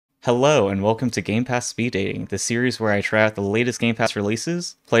Hello, and welcome to Game Pass Speed Dating, the series where I try out the latest Game Pass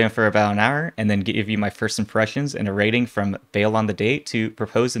releases, play them for about an hour, and then give you my first impressions and a rating from bail on the date to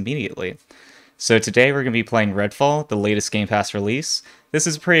propose immediately. So today we're going to be playing Redfall, the latest Game Pass release. This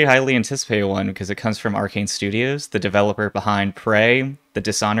is a pretty highly anticipated one because it comes from Arcane Studios, the developer behind Prey, the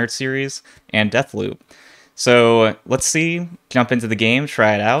Dishonored series, and Deathloop. So let's jump into the game,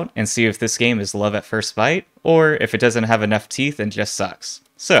 try it out, and see if this game is love at first bite, or if it doesn't have enough teeth and just sucks.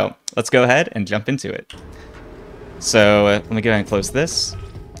 So let's go ahead and jump into it. So let me go ahead and close this.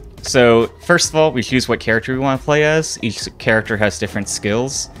 So first of all, we choose what character we want to play as. Each character has different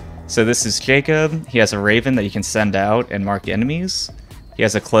skills. So this is Jacob. He has a raven that you can send out and mark enemies. He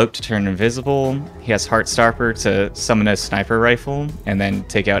has a cloak to turn invisible. He has Heartstopper to summon a sniper rifle and then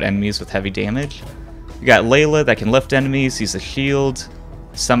take out enemies with heavy damage. We got Layla that can lift enemies, use a shield,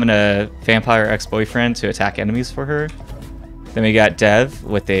 summon a vampire ex-boyfriend to attack enemies for her. Then we got Dev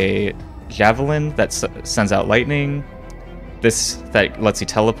with a javelin that sends out lightning, this that lets you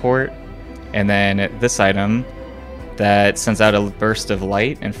teleport, and then this item that sends out a burst of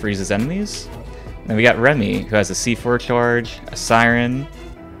light and freezes enemies. Then we got Remy, who has a C4 charge, a siren,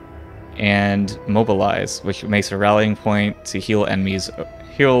 and mobilize, which makes a rallying point to heal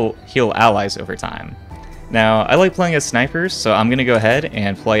allies over time. Now, I like playing as snipers, so I'm going to go ahead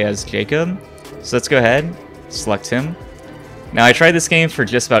and play as Jacob. So let's go ahead, select him. Now, I tried this game for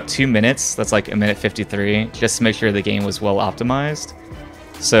just about 2 minutes, that's like a minute 53, just to make sure the game was well optimized.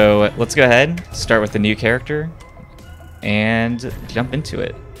 So let's go ahead, start with the new character, and jump into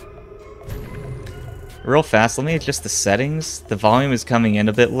it. Real fast, let me adjust the settings. The volume is coming in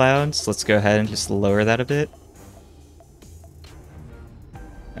a bit loud, so let's go ahead and just lower that a bit.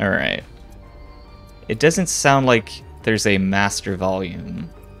 Alright. It doesn't sound like there's a master volume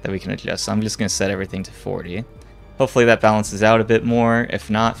that we can adjust, so I'm just going to set everything to 40. Hopefully that balances out a bit more.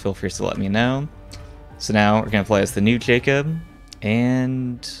 If not, feel free to let me know. So now we're going to play as the new Jacob,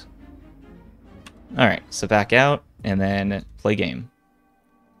 and... Alright, so back out, and then play game.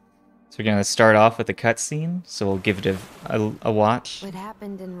 So we're going to start off with a cutscene, so we'll give it a watch. What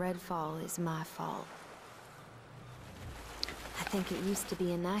happened in Redfall is my fault. I think it used to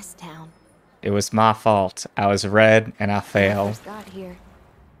be a nice town. It was my fault. I was red, and I When I failed. first got here,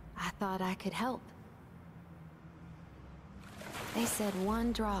 I thought I could help. They said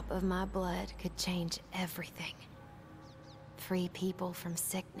one drop of my blood could change everything. Free people from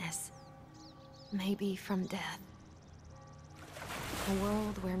sickness. Maybe from death. A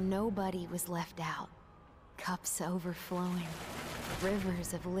world where nobody was left out. Cups overflowing.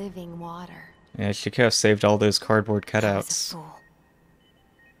 Rivers of living water. Yeah, she could have saved all those cardboard I was a cutouts. fool.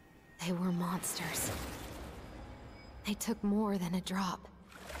 They were monsters. They took more than a drop.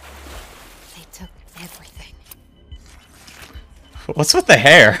 They took everything. What's with the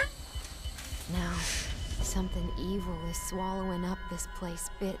hair? Now, something evil is swallowing up this place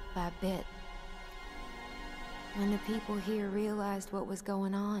bit by bit. When the people here realized what was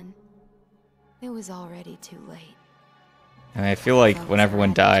going on, it was already too late. And I feel like when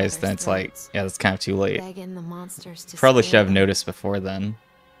everyone dies, then it's like, yeah, that's kind of too late. Begging the monsters to Probably should spare have them. noticed before then.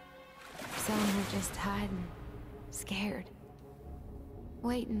 Some are just hiding, scared,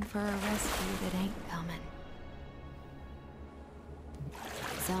 waiting for a rescue that ain't coming.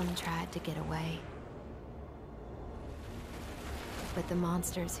 Some tried to get away. But the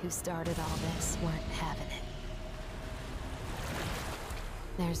monsters who started all this weren't having it.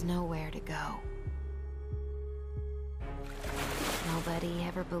 There's nowhere to go. Nobody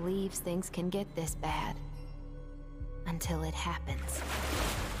ever believes things can get this bad. Until it happens.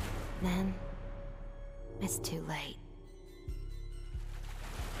 Then, it's too late.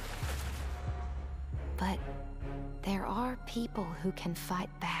 But there are people who can fight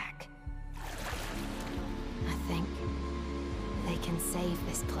back. I think they can save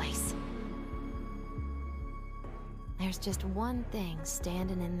this place. There's just one thing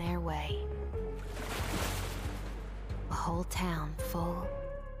standing in their way. A whole town full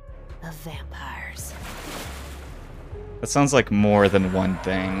of vampires. That sounds like more than one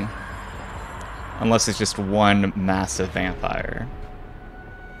thing. Unless it's just one massive vampire.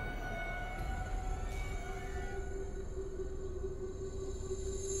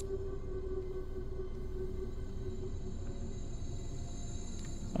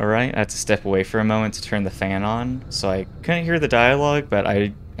 Alright, I had to step away for a moment to turn the fan on, so I couldn't hear the dialogue, but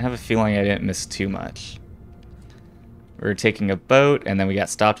I have a feeling I didn't miss too much. We were taking a boat, and then we got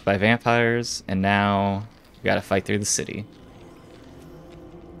stopped by vampires, and now we gotta fight through the city.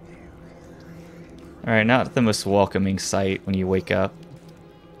 Alright, not the most welcoming sight when you wake up.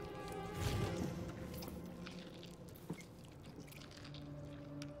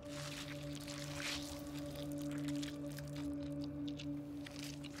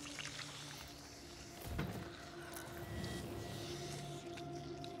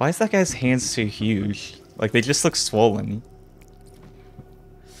 Why is that guy's hands so huge? Like, they just look swollen.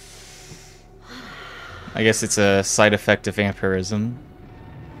 I guess it's a side effect of vampirism.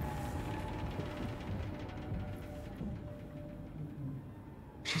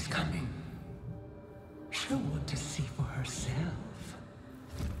 She's coming. She'll want to see for herself.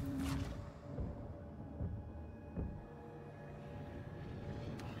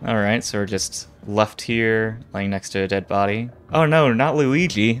 Alright, so we're just left here, laying next to a dead body. Oh no, not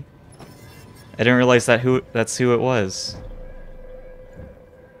Luigi! I didn't realize that's who it was.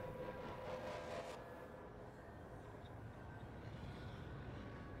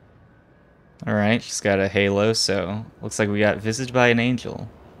 Alright, she's got a halo, so looks like we got visited by an angel.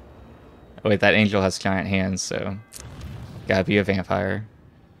 Oh wait, that angel has giant hands, so gotta be a vampire.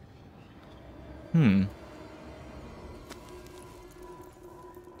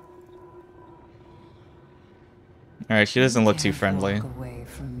 Alright, she doesn't look too friendly. Walk away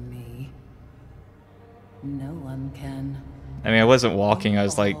from me. No one can. I mean, I wasn't walking, I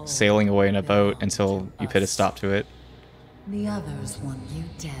was like sailing away in a boat until you put a stop to it. The others want you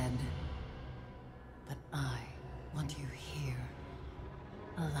dead. But I want you here.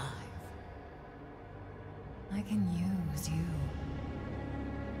 Alive. I can use you.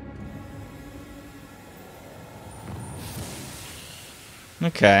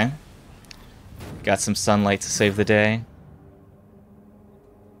 Okay. Got some sunlight to save the day.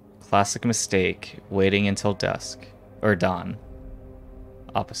 Classic mistake, waiting until dusk. Or dawn.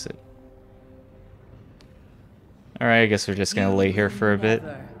 Opposite. Alright, I guess we're just gonna lay here for a bit.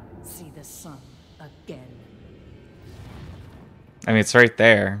 See the sun again. I mean, it's right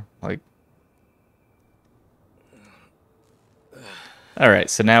there. Like. Alright,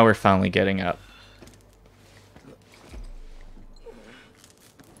 so now we're finally getting up.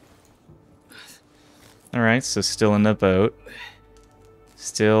 Alright, so still in the boat.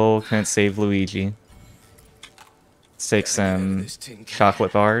 Still couldn't save Luigi. Let's take some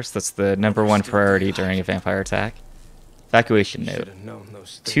chocolate bars. That's the #1 priority during a vampire attack. Evacuation note.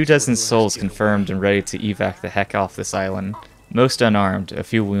 24 souls confirmed and ready to evac the heck off this island. Most unarmed, a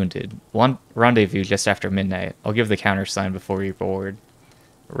few wounded. One rendezvous just after midnight. I'll give the countersign before we board.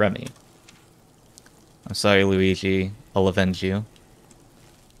 Remy. I'm sorry, Luigi. I'll avenge you.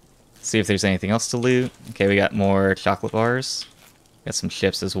 See if there's anything else to loot. Okay, we got more chocolate bars. Got some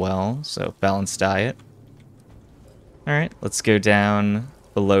chips as well, so balanced diet. Alright, let's go down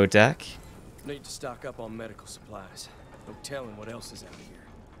below deck. Need to stock up on medical supplies. No telling what else is out here.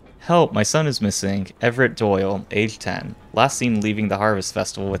 Help, my son is missing. Everett Doyle, age 10. Last seen leaving the Harvest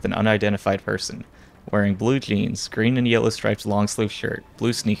Festival with an unidentified person. Wearing blue jeans, green and yellow striped long-sleeve shirt,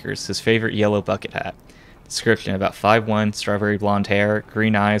 blue sneakers, his favorite yellow bucket hat. Description: about 5'1", strawberry blonde hair,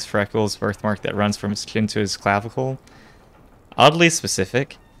 green eyes, freckles, birthmark that runs from his chin to his clavicle. Oddly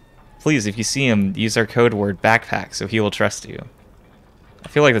specific. Please, if you see him, use our code word backpack so he will trust you. I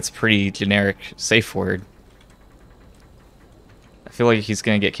feel like that's a pretty generic safe word. I feel like he's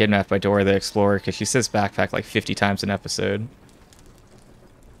gonna get kidnapped by Dora the Explorer because she says backpack like 50 times an episode.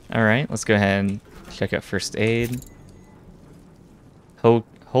 Alright, let's go ahead and check out first aid.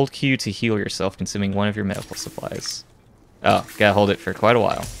 Hold Q to heal yourself, consuming one of your medical supplies. Oh, gotta hold it for quite a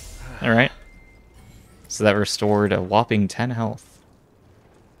while. Alright. So that restored a whopping 10 health.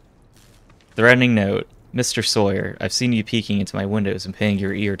 Threatening note. Mr. Sawyer, I've seen you peeking into my windows and paying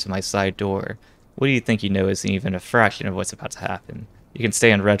your ear to my side door. What do you think you know isn't even a fraction of what's about to happen? You can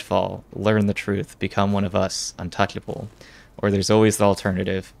stay on Redfall, learn the truth, become one of us, untouchable. Or there's always the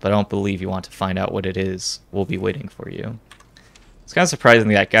alternative, but I don't believe you want to find out what it is. We'll be waiting for you. It's kind of surprising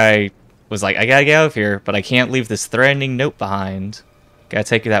that guy was like, I gotta get out of here, but I can't leave this threatening note behind. Gotta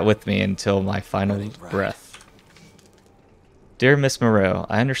take that with me until my final breath. Dear Miss Moreau,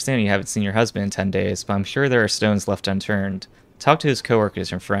 I understand you haven't seen your husband in 10 days, but I'm sure there are stones left unturned. Talk to his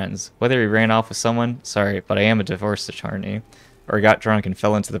coworkers and friends. Whether he ran off with someone, sorry, but I am a divorce attorney, or got drunk and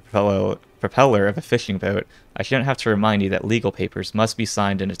fell into the propeller of a fishing boat, I shouldn't have to remind you that legal papers must be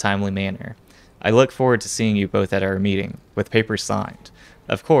signed in a timely manner. I look forward to seeing you both at our meeting, with papers signed.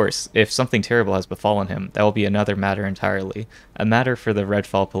 Of course, if something terrible has befallen him, that will be another matter entirely, a matter for the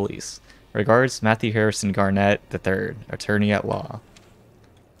Redfall police. Regards, Matthew Harrison Garnett III, attorney at law.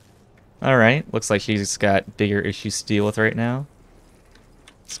 Alright, looks like he's got bigger issues to deal with right now.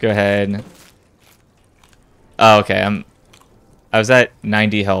 Let's go ahead. Oh, okay, I was at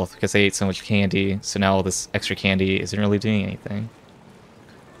 90 health because I ate so much candy, so now all this extra candy isn't really doing anything.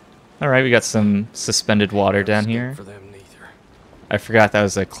 Alright, we got some suspended water down here. I forgot that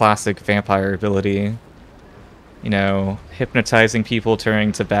was a classic vampire ability. You know, hypnotizing people,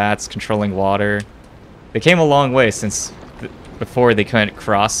 turning to bats, controlling water. They came a long way since before they couldn't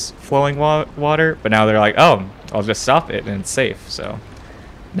cross flowing water, but now they're like, oh, I'll just stop it and it's safe. So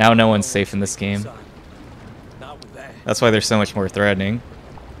now no one's safe in this game. Not with that. That's why they're so much more threatening.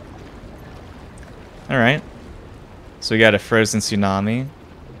 Alright. So we got a frozen tsunami.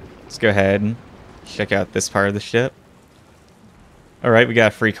 Let's go ahead and check out this part of the ship. Alright, we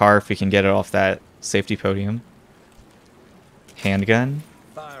got a free car if we can get it off that safety podium. Handgun.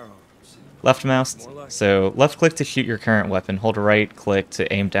 Firearms. Left mouse. So left click to shoot your current weapon. Hold right click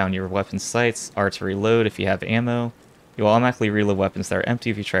to aim down your weapon's sights. R to reload if you have ammo. You will automatically reload weapons that are empty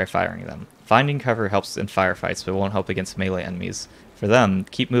if you try firing them. Finding cover helps in firefights, but won't help against melee enemies. For them,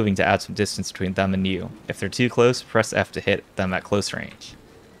 keep moving to add some distance between them and you. If they're too close, press F to hit them at close range.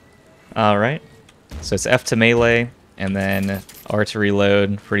 Alright. So it's F to melee, and then R to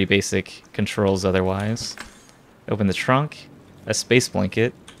reload. Pretty basic controls otherwise. Open the trunk. A space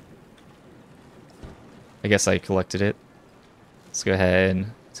blanket. I guess I collected it. Let's go ahead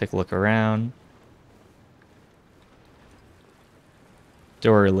and take a look around.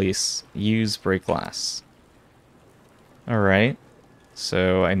 Door release. Use break glass. Alright.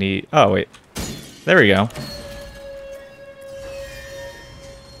 So I need... Oh, wait. There we go.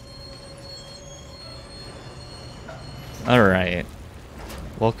 Alright.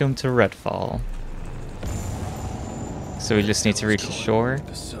 Welcome to Redfall. So we just need to reach the shore.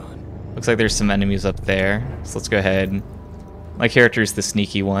 The sun. Looks like there's some enemies up there. So let's go ahead. My character's the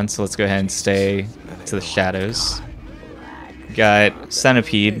sneaky one, so let's go ahead and stay to the shadows. Got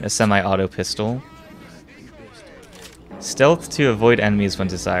Centipede, a semi-auto pistol. Stealth to avoid enemies when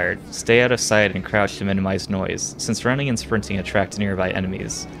desired. Stay out of sight and crouch to minimize noise, since running and sprinting attract nearby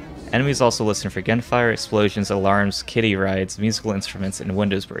enemies. Enemies also listen for gunfire, explosions, alarms, kiddie rides, musical instruments, and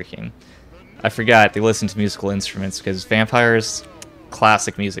windows breaking. I forgot they listen to musical instruments because vampires,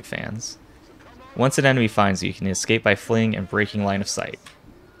 classic music fans. Once an enemy finds you, you can escape by fleeing and breaking line of sight.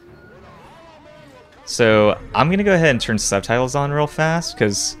 So I'm going to go ahead and turn subtitles on real fast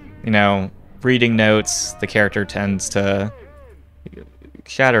because, you know, reading notes, the character tends to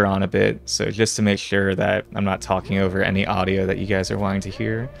chatter on a bit, so just to make sure that I'm not talking over any audio that you guys are wanting to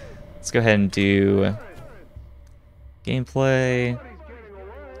hear. Let's go ahead and do gameplay.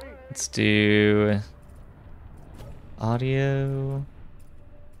 Let's do audio.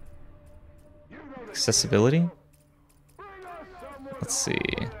 Accessibility. Let's see.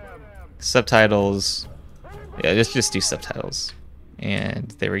 Subtitles. Yeah, just do subtitles. And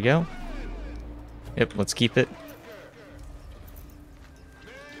there we go. Yep, let's keep it.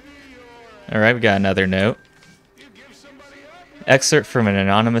 Alright, we got another note. Excerpt from an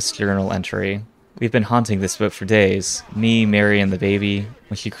anonymous journal entry. We've been haunting this boat for days. Me, Mary, and the baby.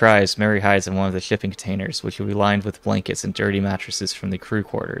 When she cries, Mary hides in one of the shipping containers, which will be lined with blankets and dirty mattresses from the crew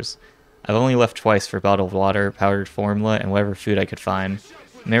quarters. I've only left twice for bottled water, powdered formula, and whatever food I could find.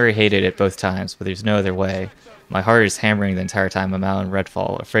 Mary hated it both times, but there's no other way. My heart is hammering the entire time I'm out in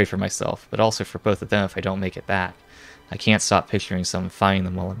Redfall, afraid for myself, but also for both of them if I don't make it back. I can't stop picturing someone finding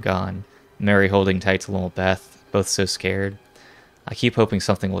them while I'm gone. Mary holding tight to little Beth, both so scared. I keep hoping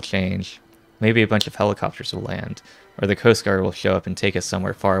something will change. Maybe a bunch of helicopters will land, or the Coast Guard will show up and take us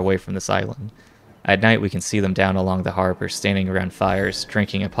somewhere far away from this island. At night we can see them down along the harbor, standing around fires,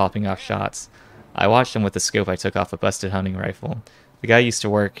 drinking and popping off shots. I watched them with the scope I took off a busted hunting rifle. The guy used to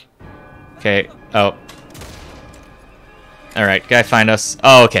work... Okay, oh. Alright, guy find us.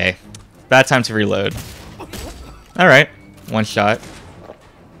 Oh, okay. Bad time to reload. Alright, one shot.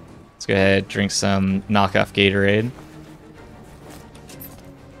 Let's go ahead, drink some knockoff Gatorade.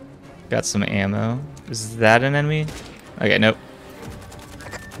 Got some ammo. Is that an enemy? Okay, nope.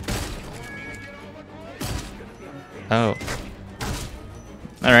 Oh.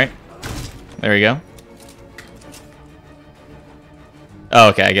 Alright. There we go. Oh,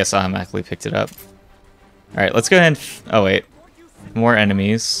 okay, I guess I automatically picked it up. Alright, let's go ahead and... Oh, wait. More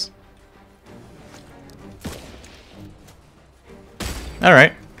enemies.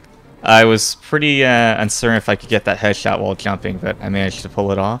 Alright. I was pretty uncertain if I could get that headshot while jumping, but I managed to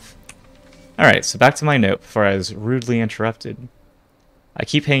pull it off. Alright, so back to my note before I was rudely interrupted. I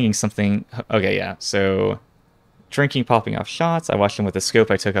keep hanging something... Okay, yeah, so... Drinking, popping off shots. I watched him with a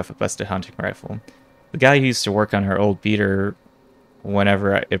scope I took off a busted hunting rifle. The guy who used to work on our old beater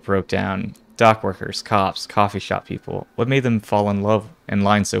whenever it broke down. Dock workers, cops, coffee shop people. What made them fall in love in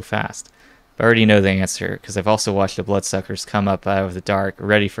line so fast? I already know the answer, because I've also watched the bloodsuckers come up out of the dark,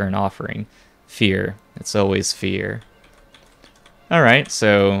 ready for an offering. Fear. It's always fear. Alright,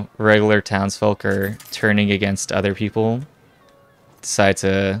 so regular townsfolk are turning against other people. Decide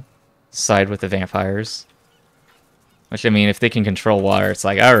to side with the vampires. Which, I mean, if they can control water, it's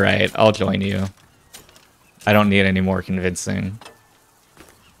like, alright, I'll join you. I don't need any more convincing.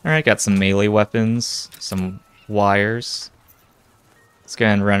 Alright, got some melee weapons, some wires. Let's go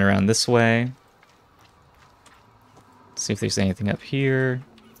ahead and run around this way. See if there's anything up here.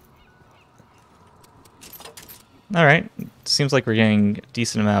 Alright, seems like we're getting a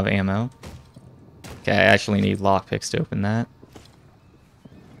decent amount of ammo. Okay, I actually need lockpicks to open that.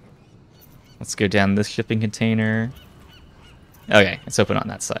 Let's go down this shipping container. Okay, it's open on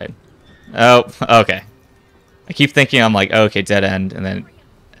that side. Oh, okay. I keep thinking I'm like, oh, okay, dead end, and then it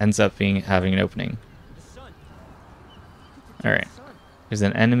ends up having an opening. Alright. There's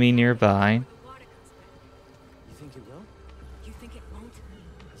an enemy nearby.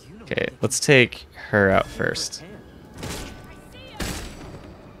 Okay, let's take her out first.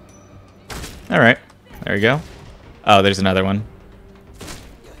 Alright, there we go. Oh, there's another one.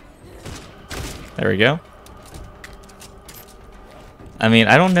 There we go. I mean,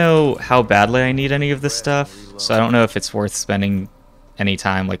 I don't know how badly I need any of this stuff, so I don't know if it's worth spending any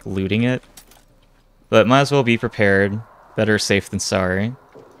time, like, looting it. But might as well be prepared. Better safe than sorry.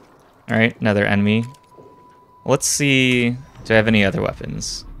 Alright, another enemy. Let's see... Do I have any other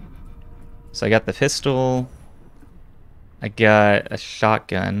weapons? So I got the pistol. I got a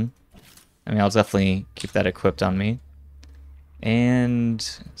shotgun. I mean, I'll definitely keep that equipped on me. And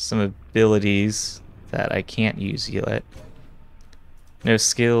some abilities that I can't use yet. No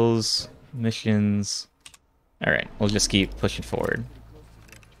skills, missions. Alright, we'll just keep pushing forward.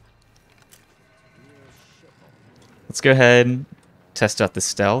 Let's go ahead, test out the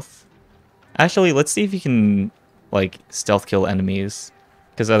stealth. Actually, let's see if you can, like, stealth kill enemies.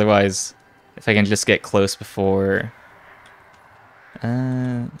 Because otherwise, if I can just get close before...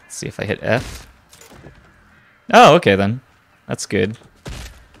 let's see if I hit F. Oh, okay then. That's good.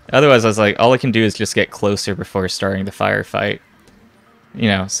 Otherwise, I was like, all I can do is just get closer before starting the firefight. You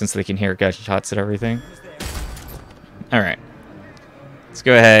know, since they can hear gunshots and everything. Alright. Let's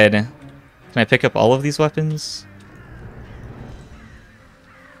go ahead. Can I pick up all of these weapons?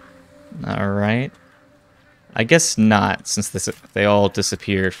 Alright. I guess not, since they all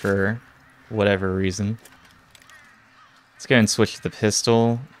disappeared for whatever reason. Let's go ahead and switch to the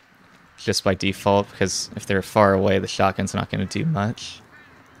pistol. Just by default, because if they're far away, the shotgun's not going to do much.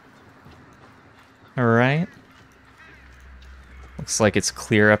 Alright. Looks like it's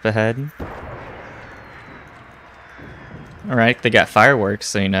clear up ahead. Alright, they got fireworks,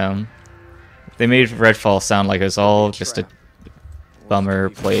 so you know. They made Redfall sound like it was all just a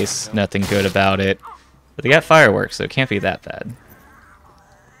bummer place, nothing good about it. But they got fireworks, so it can't be that bad.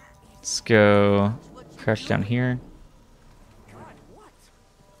 Let's go crouch down here.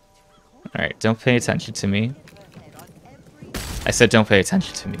 Alright, don't pay attention to me. I said don't pay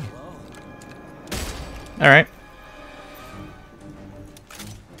attention to me. Alright.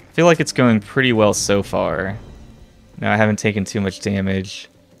 I feel like it's going pretty well so far. Now I haven't taken too much damage.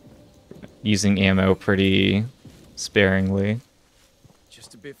 Using ammo pretty sparingly.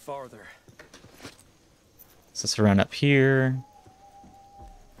 Just a bit farther. So let's run up here.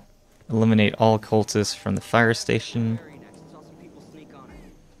 Eliminate all cultists from the fire station.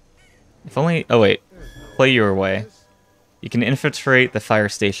 If only... Oh wait. Play your way. You can infiltrate the fire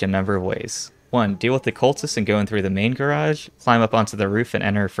station a number of ways. 1. Deal with the cultists and go in through the main garage, climb up onto the roof and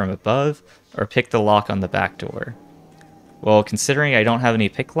enter from above, or pick the lock on the back door. Well, considering I don't have any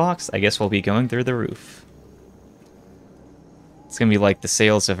pick locks, I guess we'll be going through the roof. It's gonna be like the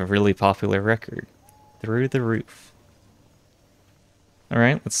sales of a really popular record. Through the roof.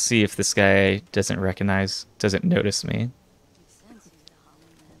 Alright, let's see if this guy doesn't notice me.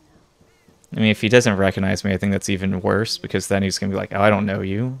 I mean, if he doesn't recognize me, I think that's even worse, because then he's gonna be like, oh, I don't know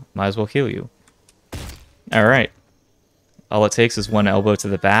you. Might as well kill you. Alright. All it takes is one elbow to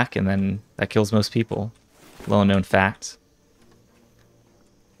the back, and then that kills most people. Well known fact.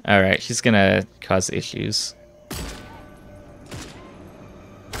 Alright, she's gonna cause issues.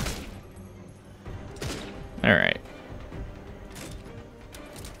 Alright.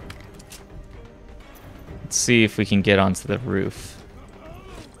 Let's see if we can get onto the roof.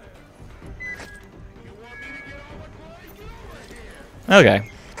 Okay.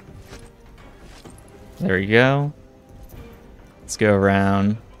 There we go. Let's go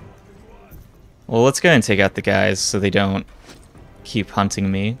around. Well, let's go ahead and take out the guys so they don't keep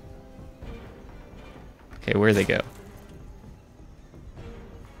hunting me. Okay, where'd they go?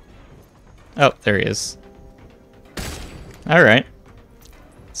 Oh, there he is. Alright.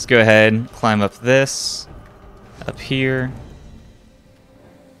 Let's go ahead, climb up this. Up here.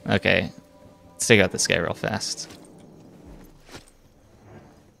 Okay. Let's take out this guy real fast.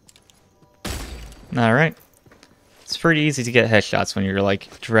 Alright. It's pretty easy to get headshots when you're,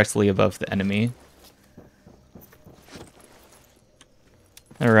 like, directly above the enemy.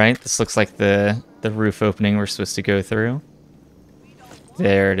 Alright, this looks like the roof opening we're supposed to go through.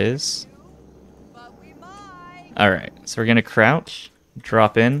 There it is. Alright, so we're gonna crouch,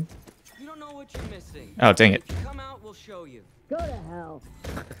 drop in. You don't know what you're missing. Oh, dang it. If you come out, we'll show you. Go to hell.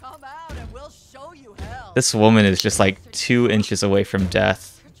 Come out and we'll show you hell. This woman is just like 2 inches away from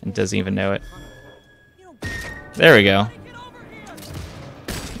death and doesn't even know it. There we go.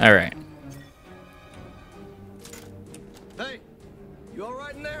 Alright. Hey, you all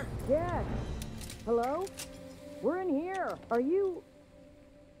right in there? Dad. Hello? We're in here.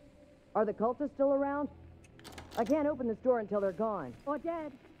 Are the cultists still around? I can't open this door until they're gone. Or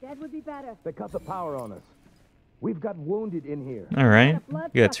dead. Dead would be better. They cut the power on us. We've got wounded in here. Alright.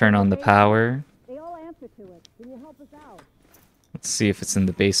 You gotta turn on the power. They all answer to it. Can you help us out? Let's see if it's in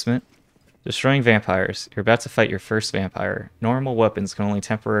the basement. Destroying vampires. You're about to fight your first vampire. Normal weapons can only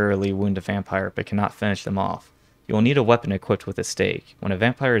temporarily wound a vampire, but cannot finish them off. You will need a weapon equipped with a stake. When a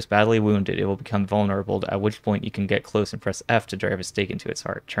vampire is badly wounded, it will become vulnerable, at which point you can get close and press F to drive a stake into its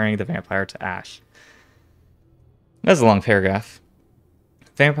heart, turning the vampire to ash. That's a long paragraph.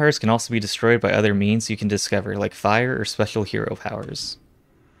 Vampires can also be destroyed by other means you can discover, like fire or special hero powers.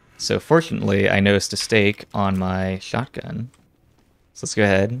 So fortunately, I noticed a stake on my shotgun. So let's go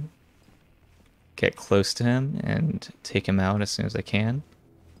ahead, get close to him, and take him out as soon as I can.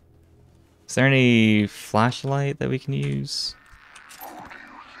 Is there any flashlight that we can use?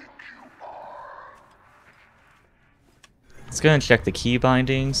 Let's go and check the key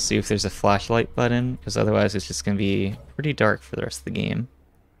bindings, see if there's a flashlight button, because otherwise it's just going to be pretty dark for the rest of the game.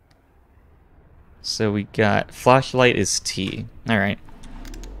 So we got flashlight is T. Alright.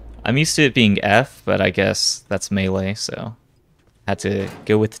 I'm used to it being F, but I guess that's melee, so had to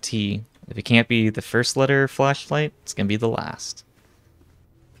go with T. If it can't be the first letter flashlight, it's going to be the last.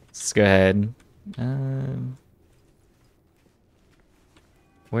 Let's go ahead.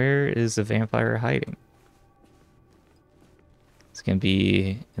 Where is the vampire hiding? It's going to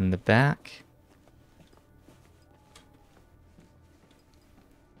be in the back.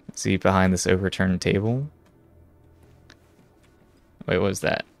 Let's see, behind this overturned table. Wait, what was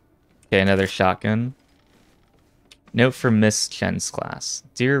that? Okay, another shotgun. Note from Miss Chen's class.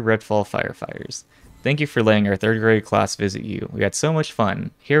 Dear Redfall firefighters, thank you for letting our 3rd grade class visit you. We had so much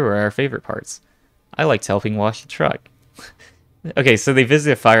fun. Here were our favorite parts. I liked helping wash the truck. Okay, so they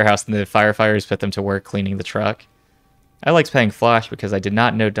visited a firehouse and the firefighters put them to work cleaning the truck. I liked playing Flash because I did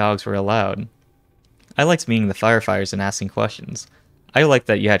not know dogs were allowed. I liked meeting the firefighters and asking questions. I liked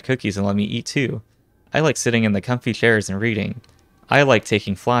that you had cookies and let me eat too. I liked sitting in the comfy chairs and reading. I liked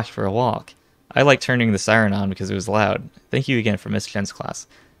taking Flash for a walk. I liked turning the siren on because it was loud. Thank you again for Miss Chen's class.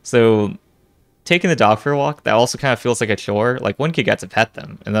 So, taking the dog for a walk, that also kind of feels like a chore. Like, one kid got to pet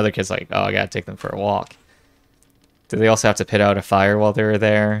them, and the other kid's like, oh, I gotta take them for a walk. Did they also have to put out a fire while they were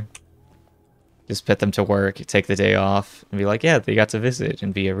there? Just put them to work, take the day off, and be like, yeah, they got to visit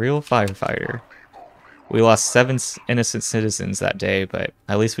and be a real firefighter. We lost 7 innocent citizens that day, but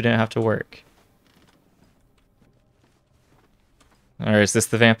at least we didn't have to work. Or is this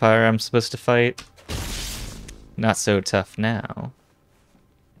the vampire I'm supposed to fight? Not so tough now.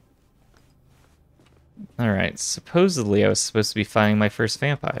 Alright, supposedly I was supposed to be fighting my first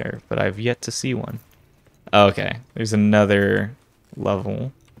vampire, but I've yet to see one. Okay, there's another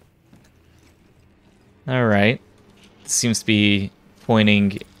level. Alright. Seems to be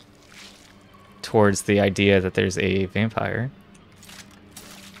pointing towards the idea that there's a vampire.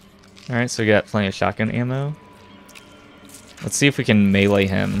 Alright, so we got plenty of shotgun ammo. Let's see if we can melee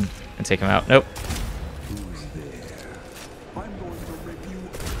him and take him out. Nope.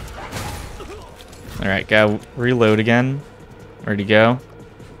 Alright, gotta reload again. Where'd he go?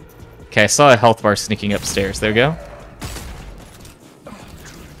 Okay, I saw a health bar sneaking upstairs. There we go.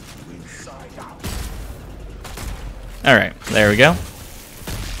 Alright, there we go.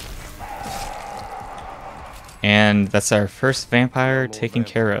 And that's our first vampire taken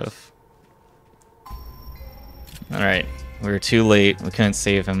care of. Alright, we were too late. We couldn't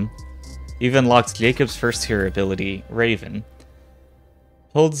save him. You've unlocked Jacob's first hero ability, Raven.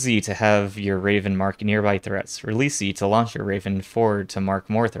 Hold Z to have your Raven mark nearby threats. Release Z to launch your Raven forward to mark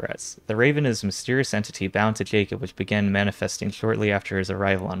more threats. The Raven is a mysterious entity bound to Jacob which began manifesting shortly after his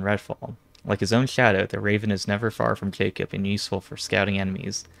arrival on Redfall. Like his own shadow, the Raven is never far from Jacob and useful for scouting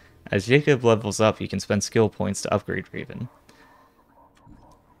enemies. As Jacob levels up, you can spend skill points to upgrade Raven.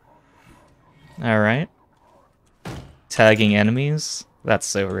 Alright. Tagging enemies. That's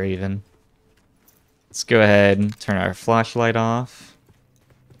so Raven. Let's go ahead and turn our flashlight off.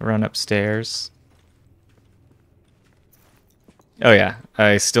 Run upstairs. Oh yeah,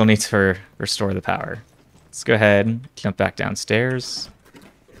 I still need to restore the power. Let's go ahead and jump back downstairs.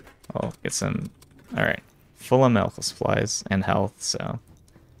 I'll get some... Alright. Full of medical supplies and health, so...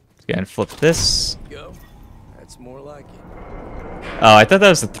 Let's go ahead and flip this. Go. That's more like it. Oh, I thought that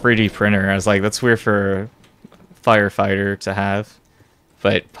was a 3D printer. I was like, that's weird for a firefighter to have.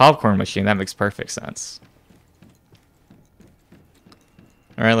 But popcorn machine, that makes perfect sense.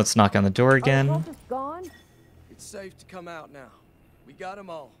 Alright, let's knock on the door again. Oh, the gone? It's safe to come out now. We got them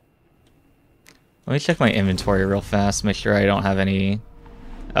all. Let me check my inventory real fast, make sure I don't have any...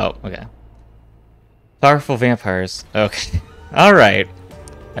 Oh, okay. Powerful vampires. Okay. Alright.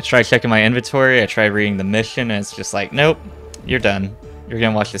 I tried checking my inventory, I tried reading the mission, and it's just like, nope, you're done. You're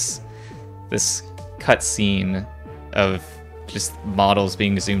gonna watch this cutscene of just models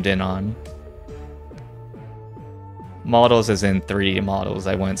being zoomed in on. Models as in 3D models.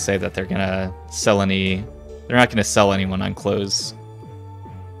 I wouldn't say that they're gonna sell any... They're not gonna sell anyone on clothes.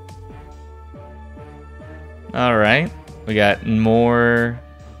 Alright. We got more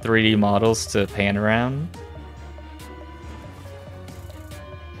 3D models to pan around.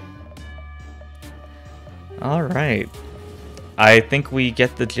 Alright. I think we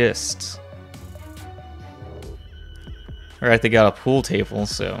get the gist. Alright, they got a pool table,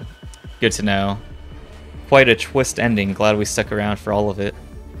 so good to know. Quite a twist ending. Glad we stuck around for all of it.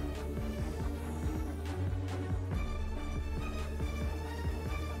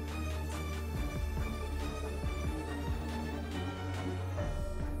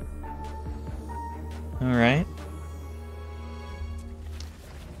 Alright.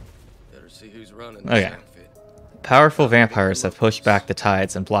 Better see who's running Okay. this outfit. Powerful vampires have pushed back the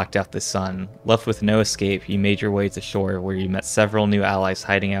tides and blocked out the sun. Left with no escape, you made your way to shore where you met several new allies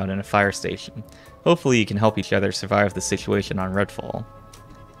hiding out in a fire station. Hopefully you can help each other survive the situation on Redfall.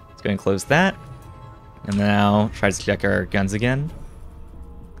 Let's go and close that. And now try to check our guns again.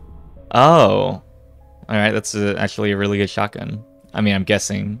 Oh! Alright, that's actually a really good shotgun. I mean, I'm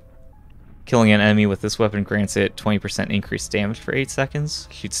guessing. Killing an enemy with this weapon grants it 20% increased damage for 8 seconds.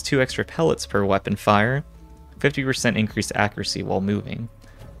 Shoots 2 extra pellets per weapon fire. 50% increased accuracy while moving.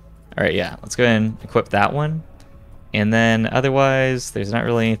 Alright, yeah, let's go ahead and equip that one. And then otherwise, there's not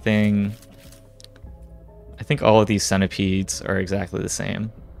really anything... I think all of these centipedes are exactly the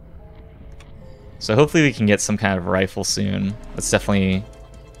same. So hopefully we can get some kind of rifle soon. That's definitely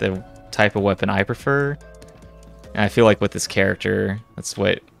the type of weapon I prefer. And I feel like with this character, that's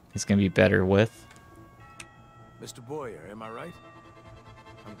what he's going to be better with. Mr. Boyer, am I right?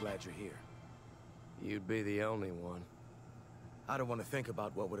 I'm glad you're here. You'd be the only one. I don't want to think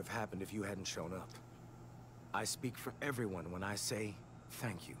about what would have happened if you hadn't shown up. I speak for everyone when I say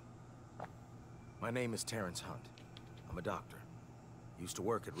thank you. My name is Terrence Hunt. I'm a doctor. Used to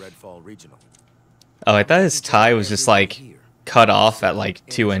work at Redfall Regional. Oh, I thought his tie was just like cut off at like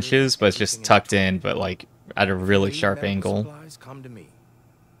 2 inches, but it's just tucked in, but like at a really sharp angle. Supplies, come to me,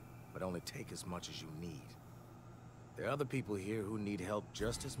 but only take as much as you need. There are other people here who need help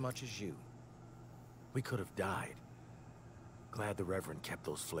just as much as you. We could have died. Glad the Reverend kept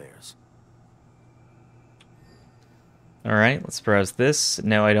those flares. Alright, let's browse this.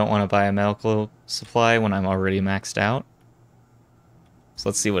 No, I don't want to buy a medical supply when I'm already maxed out. So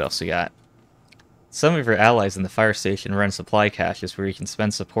let's see what else we got. Some of your allies in the fire station run supply caches where you can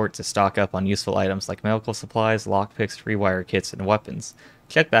spend support to stock up on useful items like medical supplies, lockpicks, rewire kits, and weapons.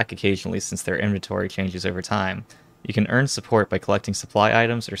 Check back occasionally since their inventory changes over time. You can earn support by collecting supply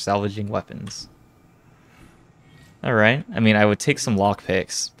items or salvaging weapons. Alright, I mean, I would take some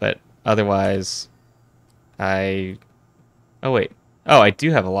lockpicks, but otherwise, Oh, wait. Oh, I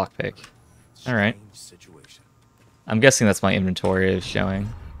do have a lockpick. Alright. I'm guessing that's my inventory is showing.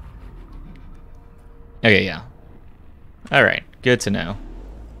 Okay, yeah. Alright, good to know.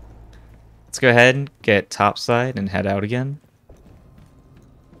 Let's go ahead and get topside and head out again.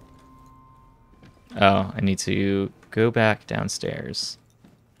 Oh, I need to go back downstairs.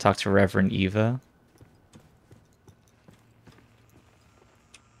 Talk to Reverend Eva.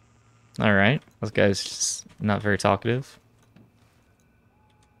 Alright, this guy's just not very talkative.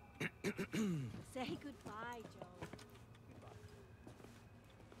 Say goodbye, Joe.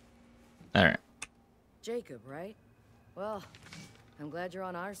 Alright. Jacob, right? Well, I'm glad you're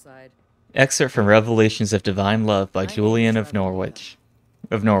on our side. Excerpt from Revelations of Divine Love by Julian of Norwich.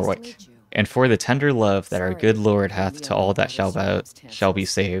 And for the tender love that our good Lord hath to all that shall be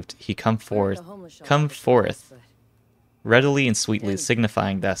saved, he come forth, readily and sweetly,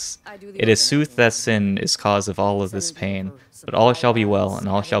 signifying thus, it is sooth that sin is cause of all of this pain, but all shall be well, and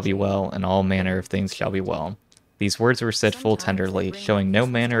all shall be well, and all manner of things shall be well. These words were said full tenderly, showing no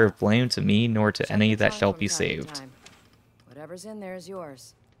manner of blame to me nor to any that shall be saved. Whatever's in there is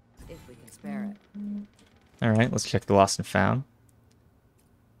yours, if we can spare it. Alright, let's check the lost and found.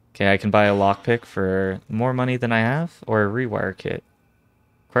 Okay, I can buy a lockpick for more money than I have, or a rewire kit.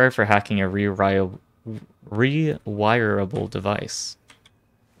 Required for hacking a rewirable device.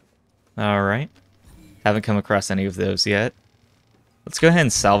 Alright. Haven't come across any of those yet. Let's go ahead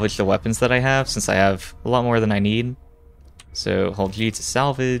and salvage the weapons that I have, since I have a lot more than I need. So, hold G to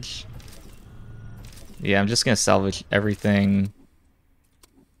salvage. Yeah, I'm just gonna salvage everything.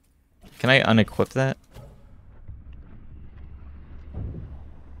 Can I unequip that?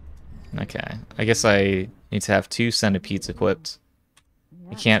 Okay. I guess I need to have 2 centipedes equipped.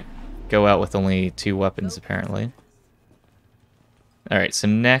 I can't go out with only 2 weapons, apparently. Alright, so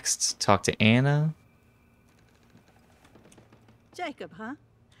next, talk to Anna. Jacob, huh?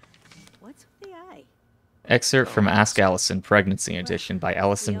 What's with the eye? Excerpt from Ask Allison, Pregnancy Edition by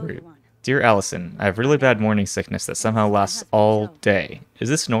Allison Root. Dear Allison, I have really bad morning sickness that somehow lasts all day. Is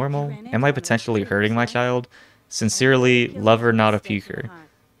this normal? Am I potentially hurting my child? Sincerely, Lover Not a Puker.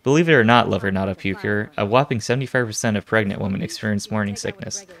 Believe it or not, Lover Not a Puker, a whopping 75% of pregnant women experience morning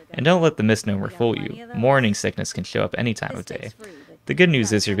sickness. And don't let the misnomer fool you. Morning sickness can show up any time of day. The good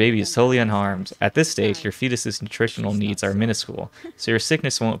news is your baby is totally unharmed. At this stage, your fetus's nutritional needs are minuscule, so your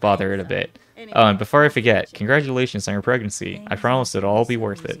sickness won't bother it a bit. Oh, and before I forget, congratulations on your pregnancy. I promise it'll all be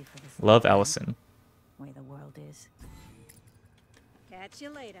worth it. Love, Allison. Way the world is. Catch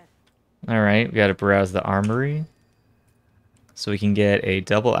you later. Alright, we gotta browse the armory. So we can get a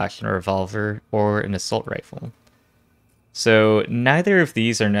double action revolver or an assault rifle. So neither of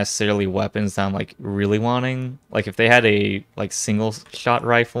these are necessarily weapons that I'm like really wanting. Like if they had a like single shot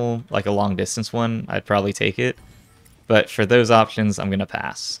rifle, like a long distance one, I'd probably take it. But for those options, I'm gonna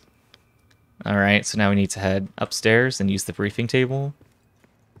pass. Alright, so now we need to head upstairs and use the briefing table.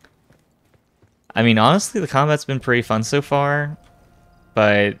 I mean, honestly, the combat's been pretty fun so far,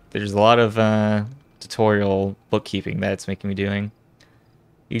 but there's a lot of tutorial bookkeeping that it's making me doing.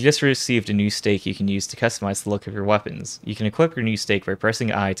 You just received a new stake you can use to customize the look of your weapons. You can equip your new stake by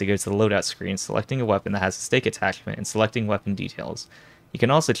pressing I to go to the loadout screen, selecting a weapon that has a stake attachment, and selecting weapon details. You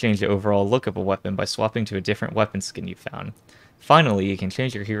can also change the overall look of a weapon by swapping to a different weapon skin you found. Finally, you can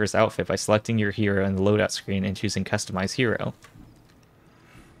change your hero's outfit by selecting your hero in the loadout screen and choosing Customize Hero.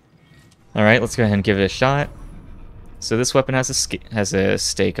 Alright, let's go ahead and give it a shot. So this weapon has a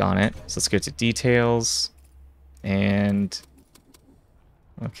stake on it. So let's go to Details, and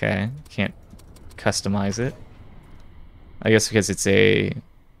okay, can't customize it. I guess because it's a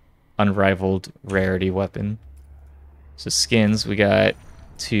unrivaled rarity weapon. So skins, we got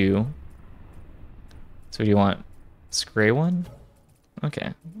 2. So what do you want? This gray one?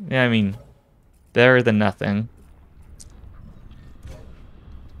 Okay. Yeah, I mean, better than nothing.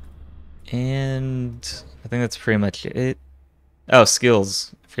 And I think that's pretty much it. Oh,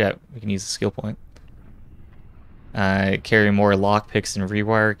 skills. I forgot we can use a skill point. Carry more lockpicks and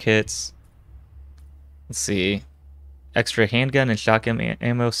rewire kits. Let's see. Extra handgun and shotgun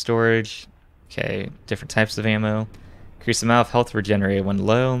ammo storage. Okay, different types of ammo. Increase the amount of health regenerated when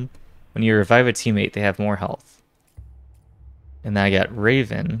low. When you revive a teammate, they have more health. And then I got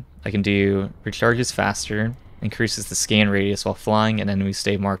Raven. I can do recharges faster, increases the scan radius while flying and enemies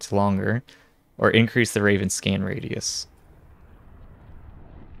stay marked longer, or increase the Raven scan radius.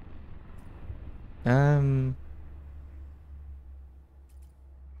 Okay, I'm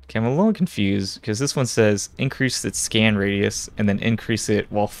a little confused because this one says increase its scan radius and then increase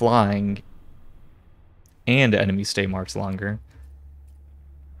it while flying and enemies stay marked longer.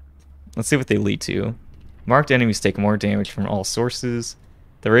 Let's see what they lead to. Marked enemies take more damage from all sources.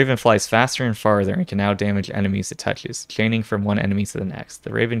 The Raven flies faster and farther and can now damage enemies it touches, chaining from one enemy to the next.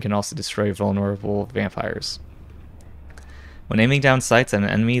 The Raven can also destroy vulnerable vampires. When aiming down sights at an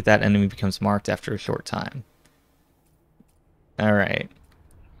enemy, that enemy becomes marked after a short time. Alright.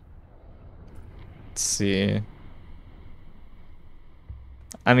 Let's see.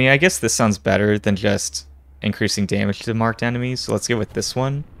 I mean, I guess this sounds better than just increasing damage to marked enemies, so let's go with this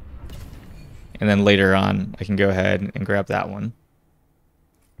one. And then later on, I can go ahead and grab that one.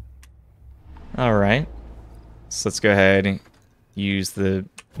 Alright. So let's go ahead and use the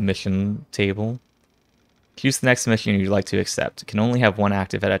mission table. Choose the next mission you'd like to accept. Can only have one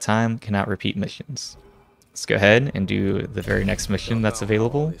active at a time, cannot repeat missions. Let's go ahead and do the very next mission that's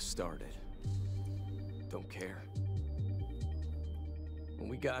available. Don't care. When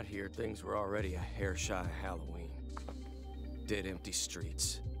we got here, things were already a hair shy of Halloween. Dead, empty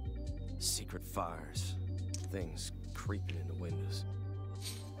streets. Secret fires. Things creeping in the windows.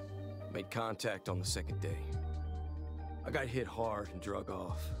 Made contact on the second day. I got hit hard and drug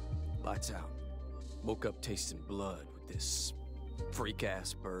off. Lights out. Woke up tasting blood with this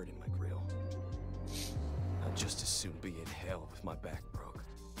freak-ass bird in my grill. I'd just as soon be in hell if my back broke.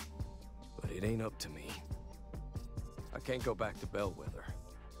 But it ain't up to me. I can't go back to Bellwether.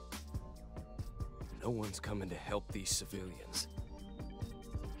 No one's coming to help these civilians.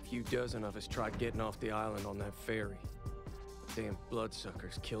 A few dozen of us tried getting off the island on that ferry. Damn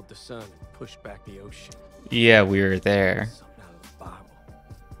bloodsuckers killed the sun and pushed back the ocean. Yeah, we were there. Something out of the Bible.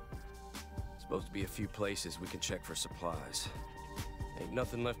 Supposed to be a few places we can check for supplies. Ain't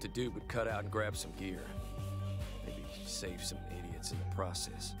nothing left to do but cut out and grab some gear. Maybe save some idiots in the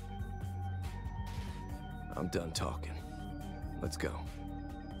process. I'm done talking. Let's go.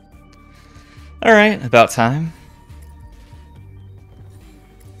 Alright, about time.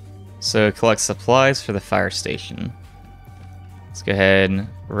 So collect supplies for the fire station. Let's go ahead and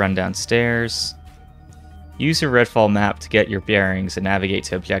run downstairs. Use your Redfall map to get your bearings and navigate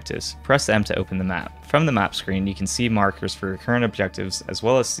to objectives. Press M to open the map. From the map screen, you can see markers for your current objectives as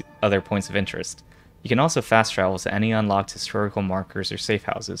well as other points of interest. You can also fast travel to any unlocked historical markers or safe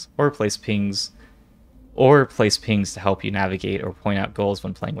houses, or place pings to help you navigate or point out goals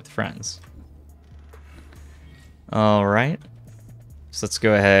when playing with friends. Alright, so let's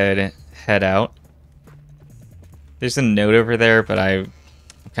go ahead and head out. There's a note over there, but I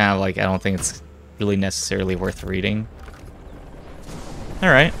don't think it's really necessarily worth reading.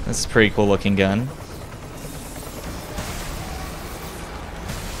 Alright, that's a pretty cool looking gun.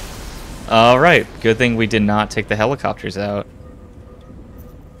 Alright, good thing we did not take the helicopters out.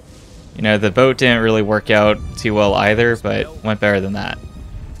 You know, the boat didn't really work out too well either, but went better than that.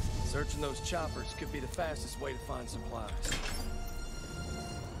 Searching those choppers could be the fastest way to find supplies.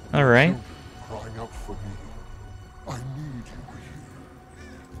 Alright. Crying out for me. I need you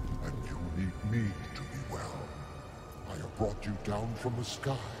here. And you need me to be well. I have brought you down from the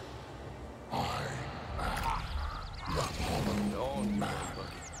sky. I am the Hollow Man.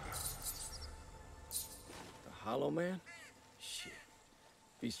 The Hollow Man? Shit.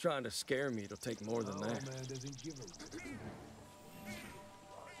 If he's trying to scare me, it'll take more than that.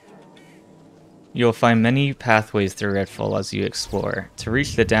 You'll find many pathways through Redfall as you explore. To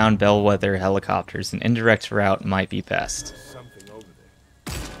reach the downed Bellwether helicopters, an indirect route might be best.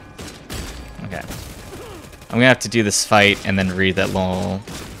 Okay. I'm gonna have to do this fight and then read that little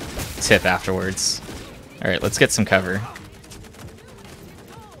tip afterwards. Alright, let's get some cover.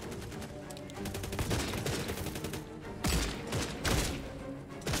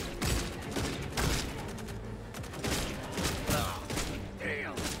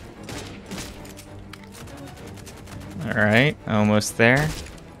 Alright, almost there.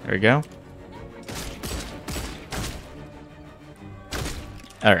 There we go.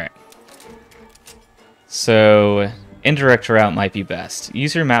 Alright. So, indirect route might be best.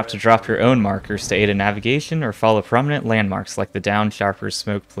 Use your map to drop your own markers to aid in navigation or follow prominent landmarks like the downed chopper's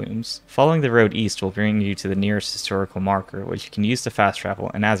smoke plumes. Following the road east will bring you to the nearest historical marker, which you can use to fast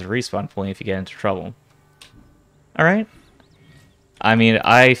travel and as a respawn point if you get into trouble. Alright. I mean,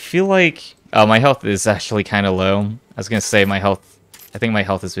 I feel like... Oh, my health is actually kind of low. I was going to say my health... I think my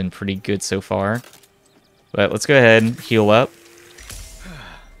health has been pretty good so far. But let's go ahead and heal up.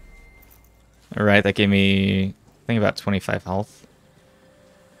 Alright, that gave me, I think, about 25 health.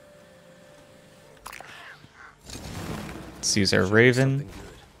 Let's use our Raven.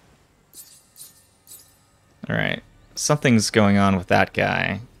 Alright, something's going on with that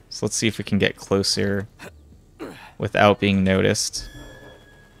guy. So let's see if we can get closer without being noticed.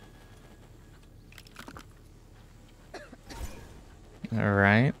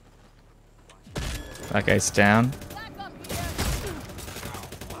 Alright. That guy's down.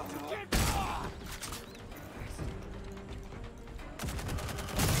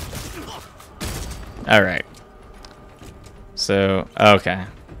 Alright. So, okay.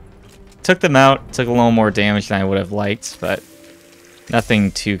 Took them out. Took a little more damage than I would have liked, but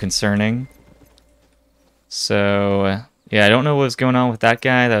nothing too concerning. So, yeah, I don't know what was going on with that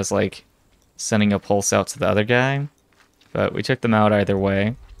guy. That was like sending a pulse out to the other guy. But we took them out either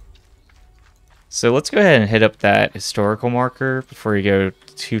way. So let's go ahead and hit up that historical marker before you go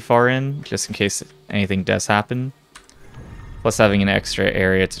too far in, just in case anything does happen. Plus having an extra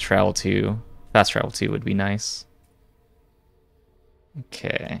area to travel to, fast travel to, would be nice.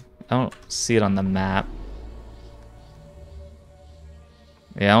 Okay, I don't see it on the map.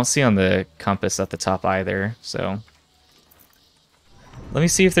 Yeah, I don't see it on the compass at the top either, so... Let me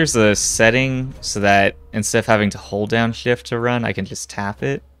see if there's a setting so that instead of having to hold down shift to run, I can just tap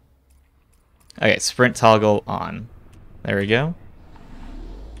it. Okay, sprint toggle on. There we go.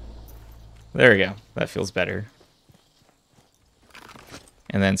 There we go. That feels better.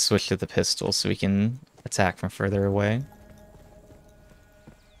 And then switch to the pistol so we can attack from further away.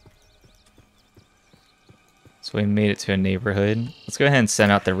 So we made it to a neighborhood. Let's go ahead and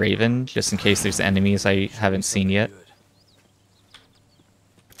send out the Raven, just in case there's enemies I haven't seen yet.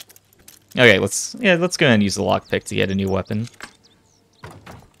 Okay, let's go ahead and use the lockpick to get a new weapon.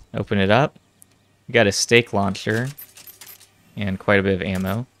 Open it up. We got a stake launcher and quite a bit of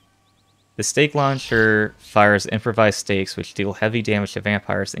ammo. The stake launcher fires improvised stakes which deal heavy damage to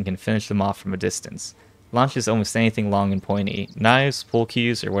vampires and can finish them off from a distance. Launches almost anything long and pointy. Knives, pull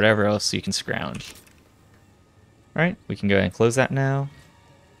keys, or whatever else you can scrounge. Alright, we can go ahead and close that now.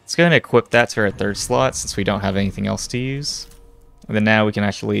 Let's go ahead and equip that to our third slot since we don't have anything else to use. And then now we can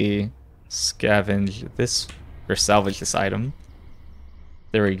actually scavenge this, or salvage this item.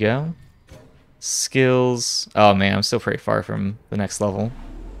 There we go. Skills. Oh man, I'm still pretty far from the next level.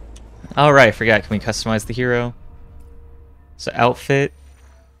 Alright, I forgot. Can we customize the hero? So outfit.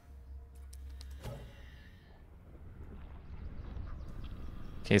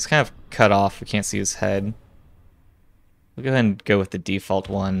 Okay, it's kind of cut off. We can't see his head. We'll go ahead and go with the default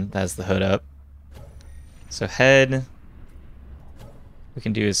one that has the hood up. So head. We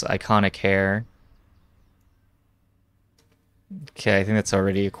can do his iconic hair. Okay, I think that's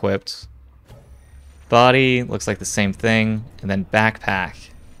already equipped. Body looks like the same thing. And then backpack.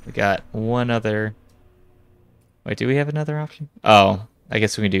 We got one other... Wait, do we have another option? Oh, I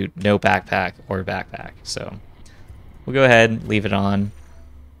guess we can do no backpack or backpack. So we'll go ahead, leave it on.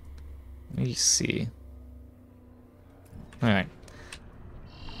 Let me see. Alright.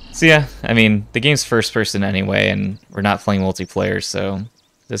 So yeah, I mean, the game's first person anyway, and we're not playing multiplayer, so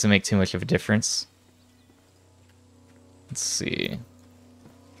it doesn't make too much of a difference. Let's see.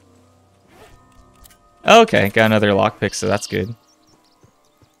 Oh, okay, got another lockpick, so that's good.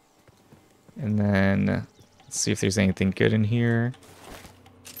 And then, let's see if there's anything good in here.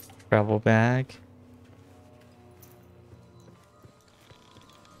 Travel bag.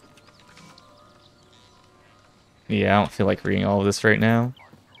 Yeah, I don't feel like reading all of this right now.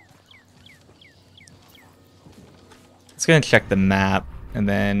 Let's go and check the map, and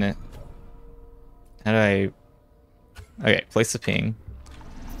then... How do I... Okay, place the ping.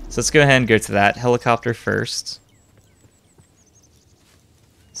 So let's go ahead and go to that helicopter first.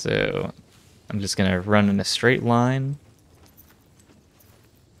 So I'm just gonna run in a straight line.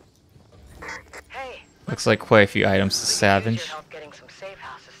 Hey, looks like quite a few items to salvage. help getting some safe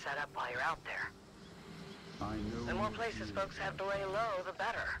houses set up while you're out there. The more places folks have to lay low, the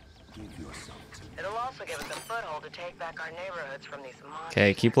better. It'll also give us a foothold to take back our neighborhoods from these monsters.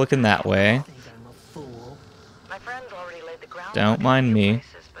 Okay, keep looking that way. My friends already laid the groundwork Don't mind me.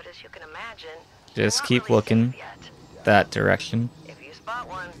 places, but as you can imagine, Just they're not keep really looking safe yet. that direction. If you spot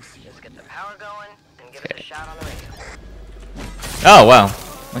one, just get the power going and give us a shout on the radio. Oh, wow.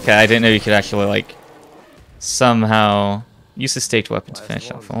 Okay, I didn't know you could actually, like, somehow use the staked weapon to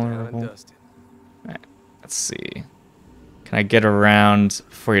finish off vulnerable. Alright, let's see. Can I get around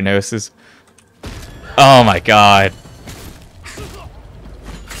before he notices? Oh my god.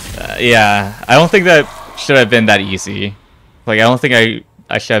 Yeah, I don't think that should have been that easy. Like, I don't think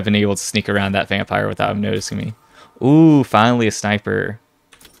I should have been able to sneak around that vampire without him noticing me. Ooh, finally a sniper.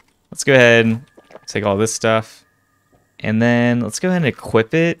 Let's go ahead and take all this stuff. And then let's go ahead and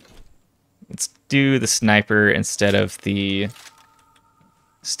equip it. Let's do the sniper instead of the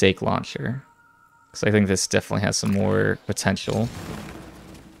stake launcher. Because I think this definitely has some more potential.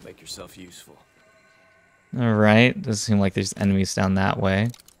 Make yourself useful. Alright, doesn't seem like there's enemies down that way.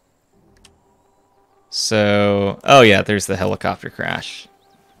 So, oh yeah, there's the helicopter crash.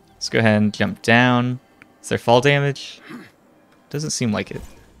 Let's go ahead and jump down. Is there fall damage? Doesn't seem like it.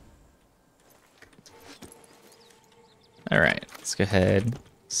 Alright, let's go ahead,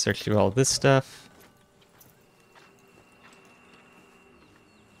 search through all this stuff.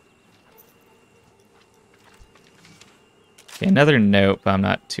 Okay, another note, but I'm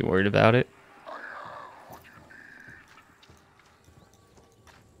not too worried about it.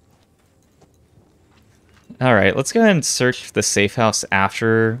 Alright, let's go ahead and search the safe house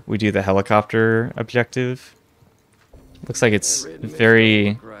after we do the helicopter objective. Looks like it's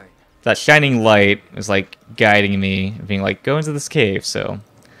very... That shining light is like guiding me, being like, go into this cave, so...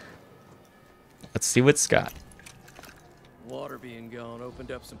 Let's see what it's got. Water being gone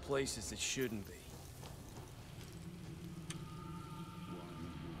opened up some places that shouldn't be.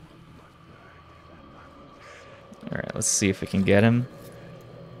 Alright, let's see if we can get him.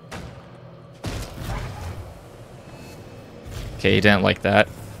 Okay, he didn't like that.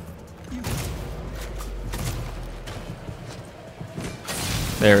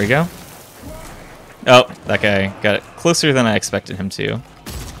 There we go. Oh, that guy got it closer than I expected him to.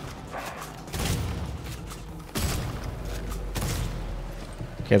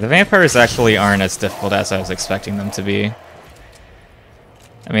 Okay, the vampires actually aren't as difficult as I was expecting them to be.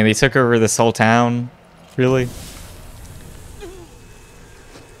 I mean, they took over this whole town. Really?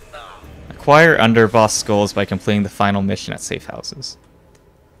 Acquire underboss skulls by completing the final mission at safe houses.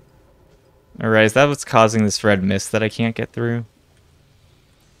 Alright, is that what's causing this red mist that I can't get through?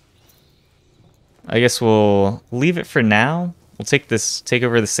 I guess we'll leave it for now. We'll take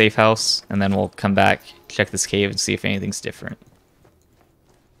over the safe house, and then we'll come back, check this cave, and see if anything's different.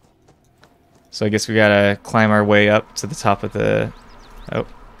 So I guess we gotta climb our way up to the top of the... Oh.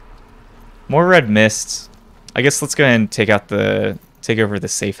 More red mist. I guess let's go ahead and take over the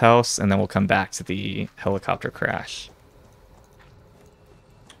safe house, and then we'll come back to the helicopter crash.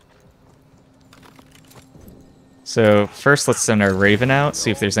 So first let's send our Raven out, see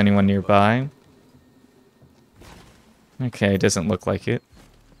if there's anyone nearby. Okay, doesn't look like it.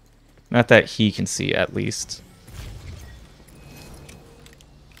 Not that he can see, at least.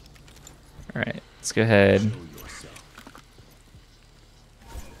 Alright, let's go ahead.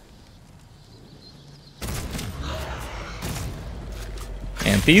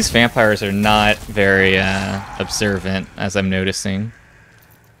 And these vampires are not very observant, as I'm noticing.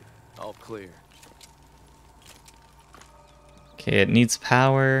 All clear. Okay, it needs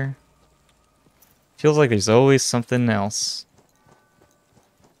power. Feels like there's always something else.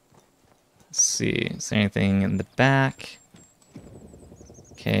 Let's see, is there anything in the back?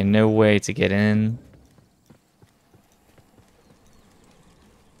 Okay, no way to get in.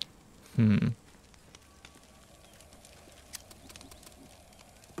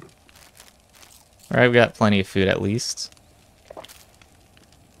 Alright, we got plenty of food at least.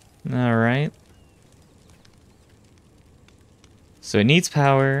 Alright. So it needs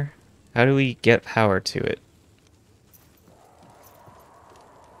power. How do we get power to it?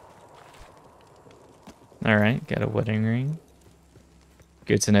 Alright, got a wedding ring.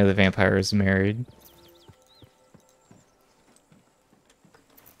 Good to know the vampire is married.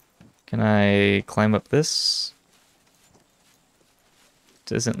 Can I climb up this?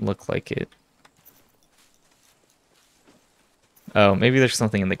 Doesn't look like it. Oh, maybe there's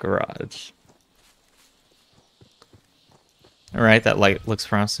something in the garage. Alright, that light looks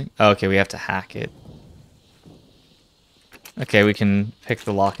promising. Oh, okay, we have to hack it. Okay, we can pick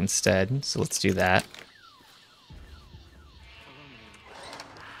the lock instead, so let's do that.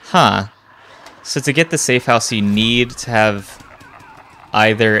 Huh. So to get the safe house, you need to have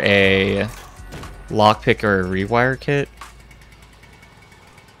either a lockpick or a rewire kit.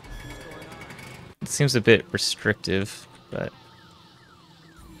 It seems a bit restrictive, but...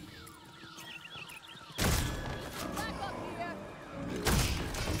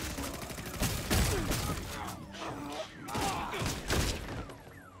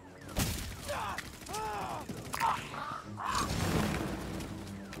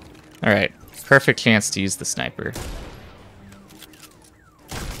 Alright, perfect chance to use the sniper.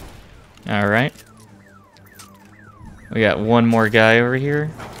 Alright. We got one more guy over here.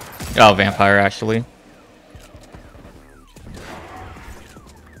 Oh, vampire, actually.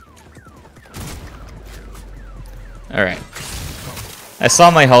 Alright. I saw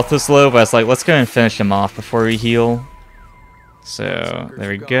my health was low, but I was like, let's go and finish him off before we heal. So,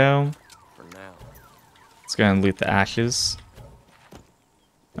 there we go. Let's go and loot the ashes.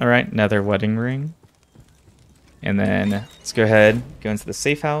 Alright, another wedding ring. And then, let's go ahead, go into the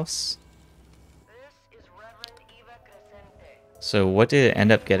safe house. So what did it end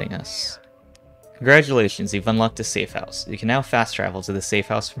up getting us? Congratulations, you've unlocked a safe house. You can now fast travel to the safe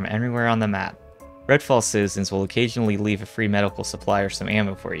house from anywhere on the map. Redfall citizens will occasionally leave a free medical supply or some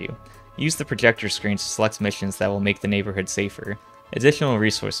ammo for you. Use the projector screen to select missions that will make the neighborhood safer. Additional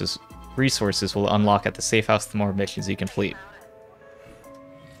resources will unlock at the safe house the more missions you complete.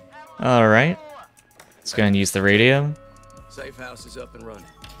 Alright. Let's go and use the radio. Safe house is up and running.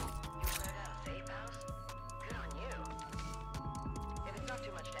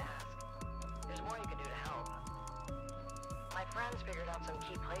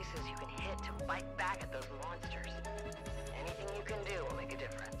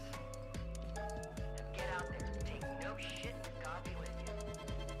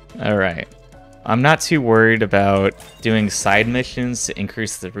 Alright. I'm not too worried about doing side missions to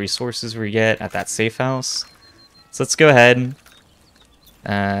increase the resources we get at that safe house. So let's go ahead.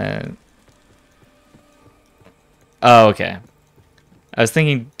 Oh, okay. I was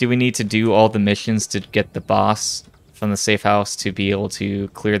thinking, do we need to do all the missions to get the boss from the safe house to be able to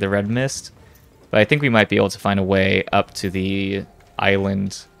clear the red mist? But I think we might be able to find a way up to the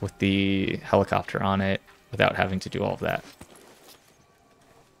island with the helicopter on it without having to do all of that.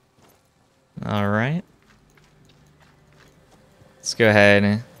 Alright. Let's go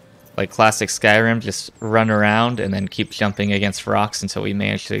ahead, like classic Skyrim, just run around and then keep jumping against rocks until we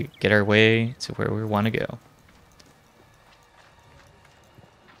manage to get our way to where we want to go.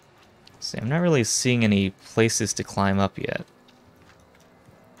 See, I'm not really seeing any places to climb up yet.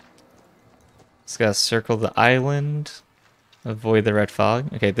 Just gotta circle the island, avoid the red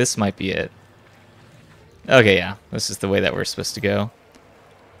fog. Okay, this might be it. Okay, yeah, this is the way that we're supposed to go.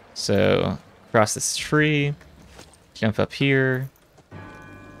 So, cross this tree, jump up here,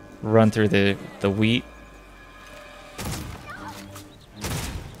 run through the wheat.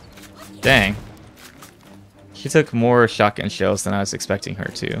 Dang. She took more shotgun shells than I was expecting her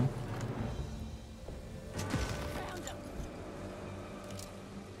to.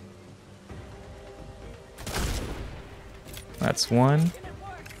 That's one.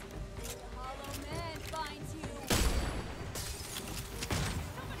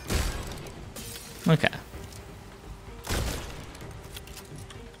 Okay.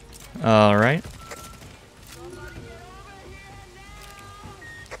 All right.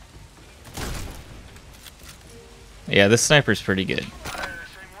 Yeah, this sniper's pretty good.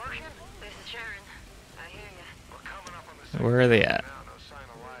 Where are they at?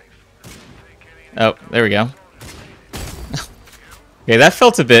 Oh, there we go. Okay, that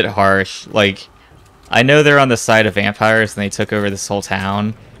felt a bit harsh. Like, I know they're on the side of vampires and they took over this whole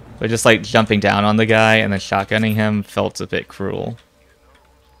town, but just like jumping down on the guy and then shotgunning him felt a bit cruel.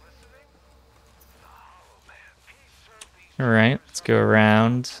 Alright, let's go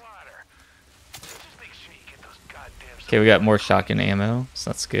around. Okay, we got more shotgun ammo, so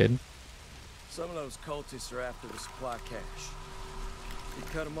that's good. Some of those cultists are after the supply cache. You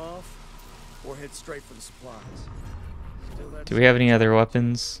cut them off, or head straight for the supplies. Do we have any other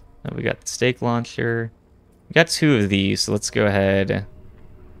weapons? Oh, we got the stake launcher. We got 2 of these, so let's go ahead.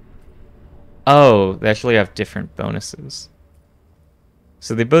 Oh, they actually have different bonuses.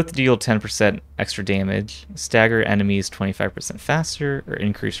 So they both deal 10% extra damage, stagger enemies 25% faster, or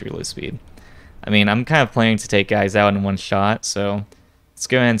increase reload speed. I mean, I'm kind of planning to take guys out in one shot, so let's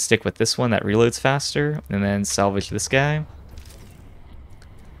go ahead and stick with this one that reloads faster, and then salvage this guy.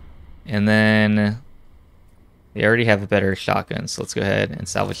 And then they already have a better shotgun, so let's go ahead and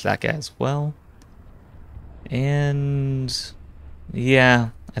salvage that guy as well. And yeah,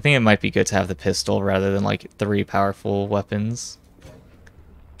 I think it might be good to have the pistol rather than like 3 powerful weapons.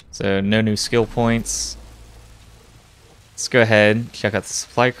 So no new skill points. Let's go ahead, check out the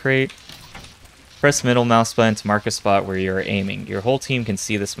supply crate. Press middle mouse button to mark a spot where you are aiming. Your whole team can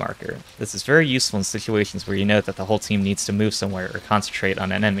see this marker. This is very useful in situations where you know that the whole team needs to move somewhere or concentrate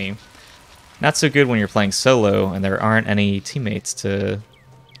on an enemy. Not so good when you're playing solo and there aren't any teammates to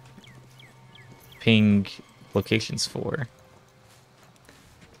ping locations for.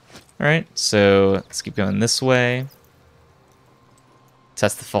 Alright, so let's keep going this way.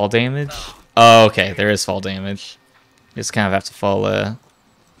 Test the fall damage. Oh, okay, there is fall damage. You just kind of have to fall a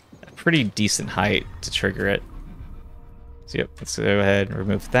pretty decent height to trigger it. So yep, let's go ahead and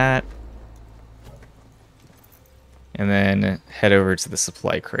remove that. And then head over to the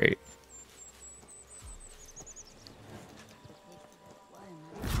supply crate.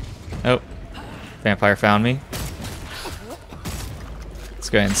 Oh, vampire found me.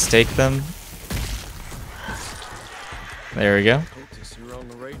 Let's go ahead and stake them. There we go.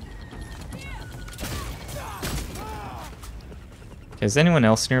 Okay, is anyone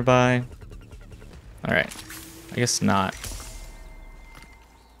else nearby? Alright, I guess not.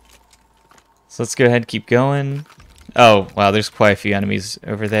 So let's go ahead and keep going. Oh, wow, there's quite a few enemies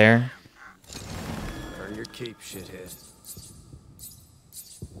over there. Earn your keep, shithead.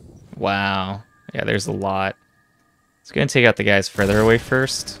 Wow. Yeah, there's a lot. Let's go and take out the guys further away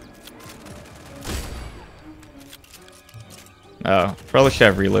first. Oh, probably should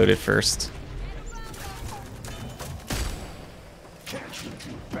have reloaded first.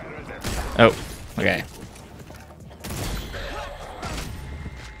 Oh, okay.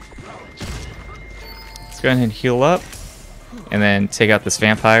 Let's go ahead and heal up. And then take out this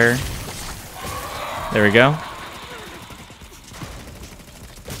vampire. There we go.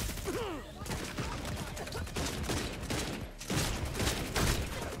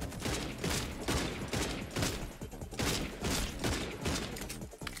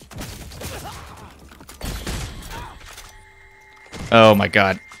 Oh my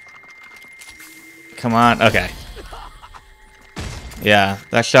god. Come on. Okay. Yeah,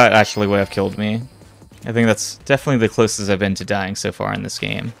 that shot actually would have killed me. I think that's definitely the closest I've been to dying so far in this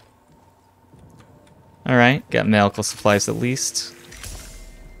game. Alright, got medical supplies at least.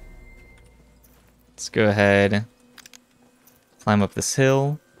 Let's go ahead. Climb up this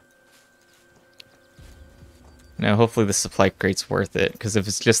hill. You know, hopefully the supply crate's worth it, because if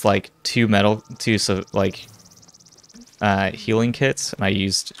it's just like two healing kits, and I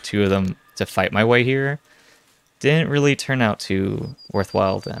used 2 of them to fight my way here, didn't really turn out too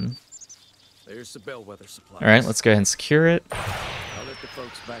worthwhile then. There's the bellwether supplies. Alright, let's go ahead and secure it. I'll let the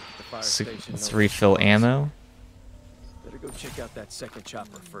folks back at the fire station Let's know refill the ammo. Better go check out that second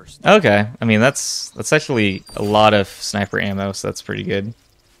chopper first. Okay, I mean that's actually a lot of sniper ammo, so that's pretty good.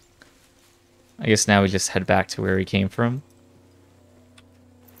 I guess now we just head back to where we came from.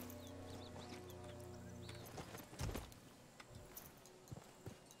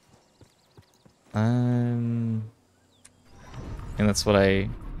 And that's what I...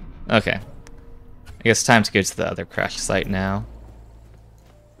 Okay. I guess time to go to the other crash site now.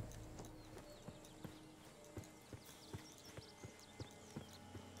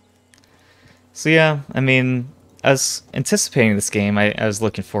 So yeah, I mean, I was anticipating this game. I was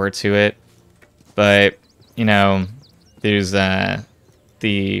looking forward to it. But, you know, there's the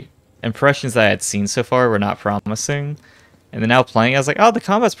impressions that I had seen so far were not promising. And then now playing, I was like, oh, the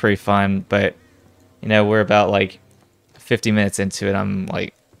combat's pretty fun. But, you know, we're about like 50 minutes into it. I'm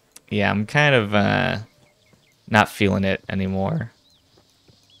like, yeah, I'm kind of not feeling it anymore.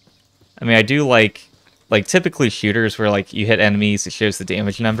 I mean, I do like typically shooters where like you hit enemies, it shows the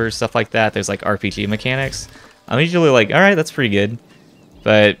damage numbers, stuff like that. There's like RPG mechanics. I'm usually like, all right, that's pretty good.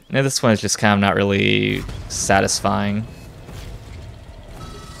 But you know, this one is just kind of not really satisfying.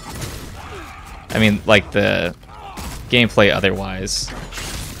 I mean, like the gameplay otherwise.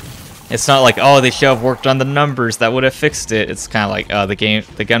 It's not like, oh, they should have worked on the numbers, that would have fixed it. It's kind of like,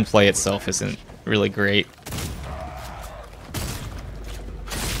 the gunplay itself isn't really great.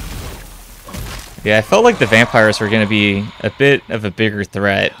 Yeah, I felt like the vampires were going to be a bit of a bigger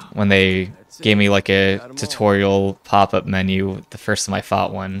threat when they gave me like a tutorial pop-up menu the first time I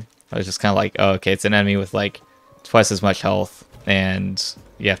fought one. I was just kind of like, oh, okay, it's an enemy with like twice as much health, and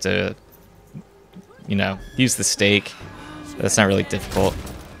you have to, you know, use the stake. That's not really difficult.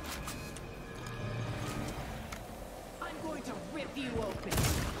 I'm going to rip you open.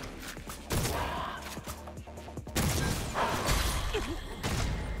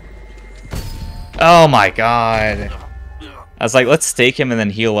 Oh my god. I was like, let's stake him and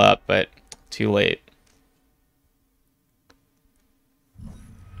then heal up, but too late.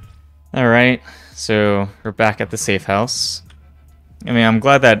 Alright, so we're back at the safe house. I mean, I'm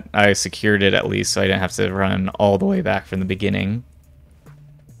glad that I secured it at least, so I didn't have to run all the way back from the beginning.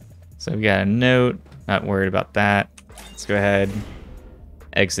 So we got a note, not worried about that. Let's go ahead,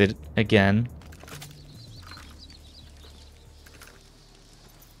 exit again.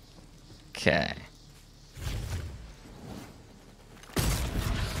 Okay.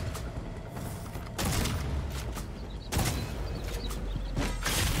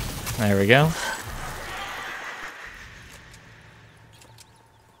 There we go.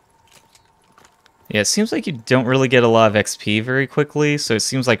 Yeah, it seems like you don't really get a lot of XP very quickly, so it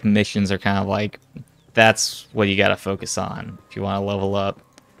seems like missions are kind of like, that's what you gotta focus on if you want to level up.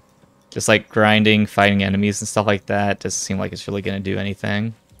 Just like grinding, fighting enemies and stuff like that doesn't seem like it's really gonna do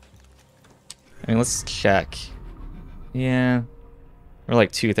anything. I mean, let's check. Yeah, we're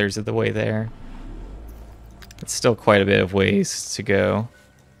like 2/3 of the way there. It's still quite a bit of ways to go.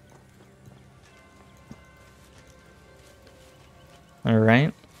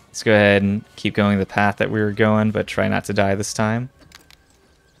 Alright, let's go ahead and keep going the path that we were going, but try not to die this time.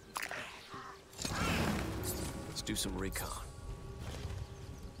 Let's do some recon.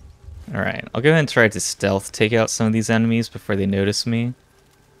 Alright, I'll go ahead and try to stealth take out some of these enemies before they notice me.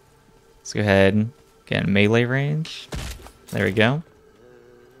 Let's go ahead and get in melee range. There we go.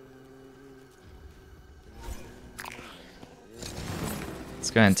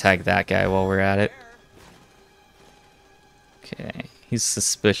 Let's go ahead and tag that guy while we're at it. Okay, he's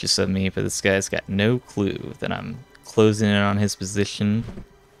suspicious of me, but this guy's got no clue that I'm closing in on his position.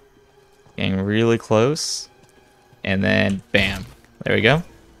 Getting really close. And then, bam. There we go.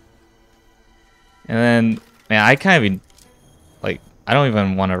 And then, man, I kind of, like, I don't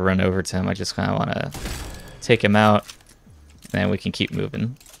even want to run over to him. I just kind of want to take him out, and then we can keep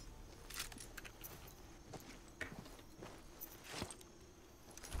moving.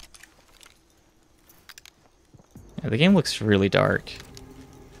 Yeah, the game looks really dark.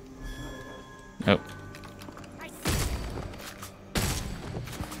 Oh.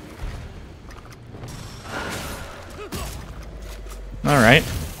 Alright.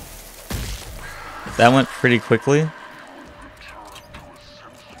 That went pretty quickly.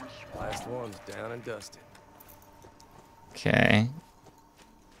 Last one's down and dusted. Okay.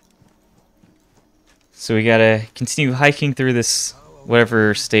 So we gotta continue hiking through this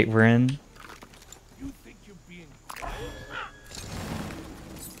whatever state we're in. You think you're being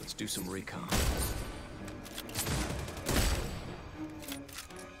do some recon.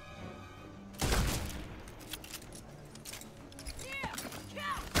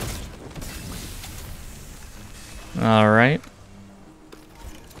 Alright.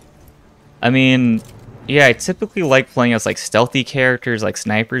 I mean, yeah, I typically like playing as like stealthy characters, like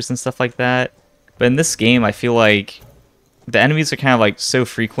snipers and stuff like that. But in this game, I feel like the enemies are kind of like so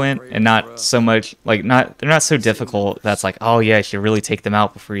frequent and not so much like they're not so difficult that's like, oh yeah, I should really take them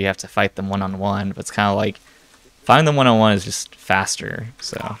out before you have to fight them one-on-one. But it's kind of like fighting them one-on-one is just faster.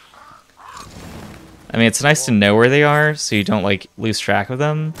 So I mean, it's nice to know where they are so you don't like lose track of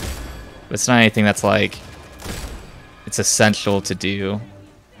them. But it's not anything that's like it's essential to do.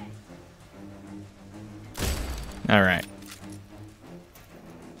 Alright.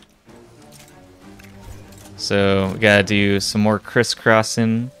 So we gotta do some more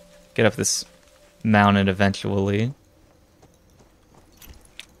crisscrossing, get up this mountain eventually.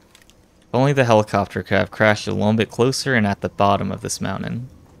 If only the helicopter could have crashed a little bit closer and at the bottom of this mountain.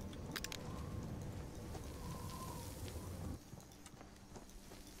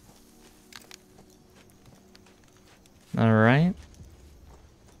 Alright.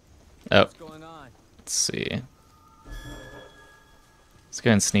 Oh. Let's see. Let's go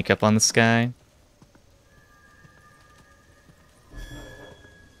ahead and sneak up on this guy.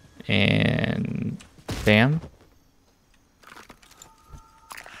 And bam.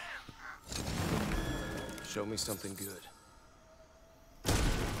 Show me something good.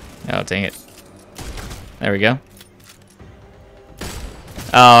 Oh, dang it. There we go.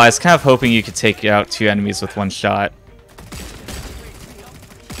 Oh, I was kind of hoping you could take out 2 enemies with 1 shot.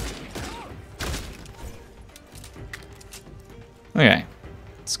 Okay.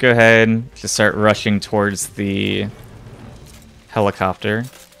 Let's go ahead and just start rushing towards the helicopter.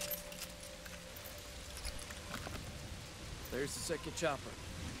 There's the second chopper.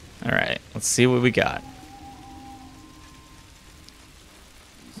 Alright, let's see what we got.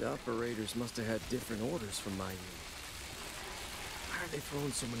 These operators must have had different orders from my unit. Why are they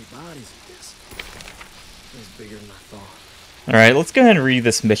throwing so many bodies at this? It's bigger than I thought. Alright, let's go ahead and read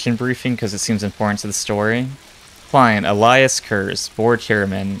this mission briefing because it seems important to the story. Client, Elias Kurz, Board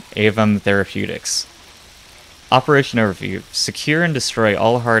Chairman, Avon Therapeutics. Operation Overview. Secure and destroy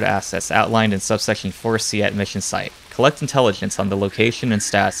all hard assets outlined in subsection 4C at mission site. Collect intelligence on the location and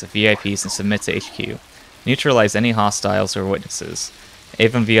status of VIPs and submit to HQ. Neutralize any hostiles or witnesses.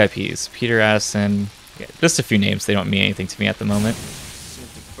 Avon VIPs. Peter Addison. Yeah, just a few names, they don't mean anything to me at the moment. Seem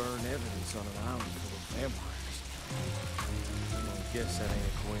to burn evidence on an island full of vampires. I guess that ain't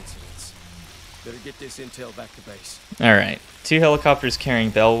a coincidence. Better get this intel back to base. Alright. 2 helicopters carrying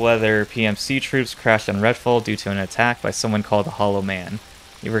Bellwether PMC troops crashed on Redfall due to an attack by someone called the Hollow Man.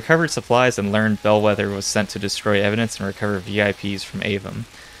 You recovered supplies and learned Bellwether was sent to destroy evidence and recover VIPs from Avon.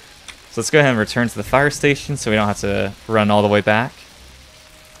 So let's go ahead and return to the fire station so we don't have to run all the way back.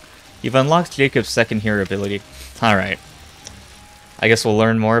 You've unlocked Jacob's second hero ability. Alright. I guess we'll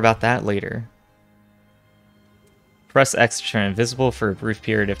learn more about that later. Press X to turn invisible for a brief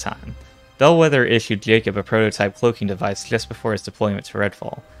period of time. Bellwether issued Jacob a prototype cloaking device just before his deployment to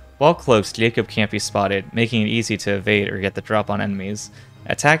Redfall. While cloaked, Jacob can't be spotted, making it easy to evade or get the drop on enemies.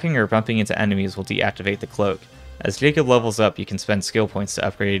 Attacking or bumping into enemies will deactivate the cloak. As Jacob levels up, you can spend skill points to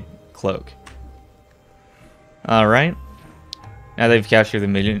upgrade cloak. Alright. Now that you've captured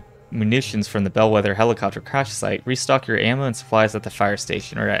the munitions from the Bellwether helicopter crash site, restock your ammo and supplies at the fire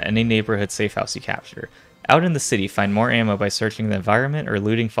station or at any neighborhood safe house you capture. Out in the city, find more ammo by searching the environment or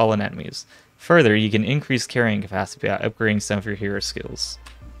looting fallen enemies. Further, you can increase carrying capacity by upgrading some of your hero skills.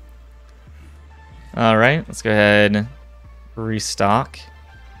 Alright, let's go ahead and restock.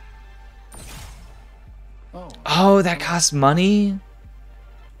 Oh, that costs money?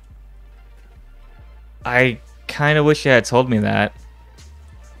 I kind of wish you had told me that.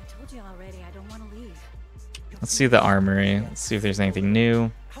 I told you already, I don't want to leave. Let's see the armory. Let's see if there's anything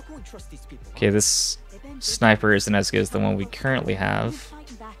new. Okay, this sniper isn't as good as the one we currently have.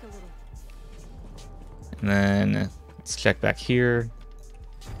 And then let's check back here.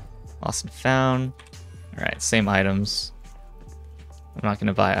 Lost and found. Alright, same items. I'm not going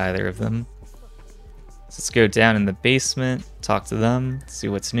to buy either of them. So let's go down in the basement, talk to them, see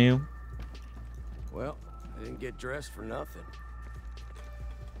what's new. Well, I didn't get dressed for nothing.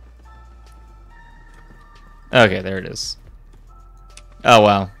 Okay, there it is. Oh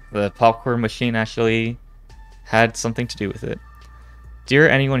wow, the popcorn machine actually had something to do with it. Dear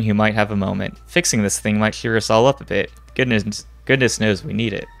anyone who might have a moment, fixing this thing might cheer us all up a bit. Goodness knows we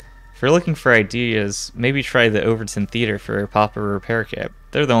need it. If you're looking for ideas, maybe try the Overton Theater for a popper repair kit.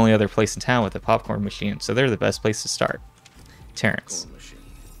 They're the only other place in town with a popcorn machine, so they're the best place to start. Terrence.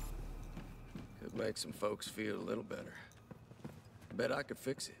 Could make some folks feel a little better. Bet I could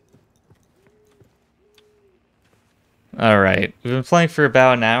fix it. Alright, we've been playing for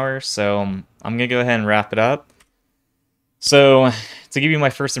about an hour, so I'm gonna go ahead and wrap it up. So, to give you my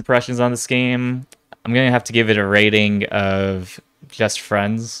first impressions on this game, I'm gonna have to give it a rating of just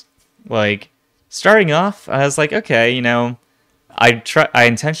friends. Like, starting off, I was like, okay, you know, I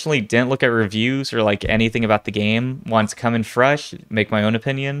intentionally didn't look at reviews or like anything about the game, wanted to come in fresh, make my own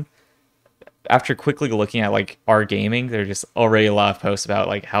opinion. After quickly looking at like our gaming, there's just already a lot of posts about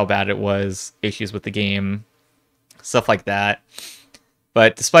like how bad it was, issues with the game, stuff like that.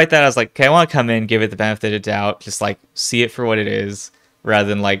 But despite that, I was like, okay, I want to come in, give it the benefit of doubt, just like see it for what it is, rather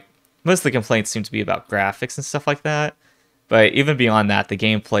than like most of the complaints seem to be about graphics and stuff like that. But even beyond that, the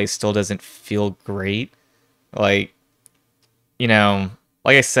gameplay still doesn't feel great. Like, you know,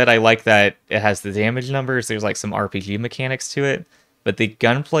 like I said, I like that it has the damage numbers. There's like some RPG mechanics to it, but the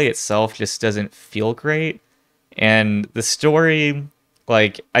gunplay itself just doesn't feel great. And the story,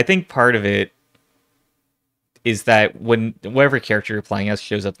 like, I think part of it is that when whatever character you're playing as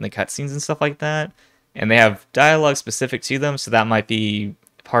shows up in the cutscenes and stuff like that, and they have dialogue specific to them, so that might be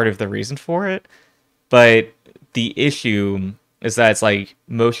part of the reason for it. But the issue is that it's like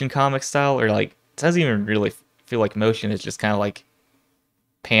motion comic style, or like it doesn't even really feel like motion. It's just kind of like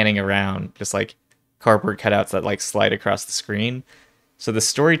panning around, just like cardboard cutouts that like slide across the screen. So the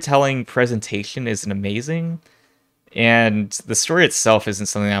storytelling presentation isn't amazing, and the story itself isn't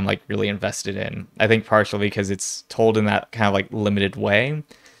something I'm like really invested in. I think partially because it's told in that kind of like limited way.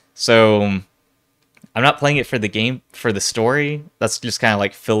 So I'm not playing it for the game, for the story. That's just kind of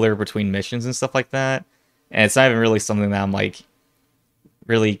like filler between missions and stuff like that. And it's not even really something that I'm like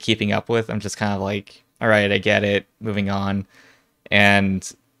really keeping up with. I'm just kind of like, all right, I get it, moving on. And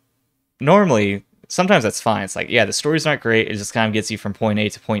normally, sometimes that's fine. It's like, yeah, the story's not great. It just kind of gets you from point A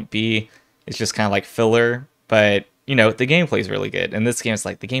to point B. It's just kind of like filler. But, you know, the gameplay is really good. And this game is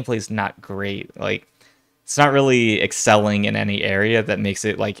like, the gameplay is not great. Like, it's not really excelling in any area that makes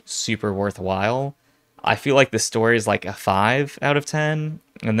it like super worthwhile. I feel like the story is like a 5 out of 10.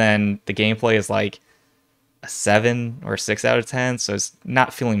 And then the gameplay is like a 7 or 6 out of 10. So it's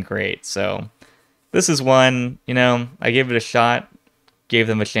not feeling great. So this is one, you know, I gave it a shot, gave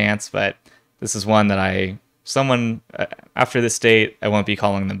them a chance, but this is one that after this date, I won't be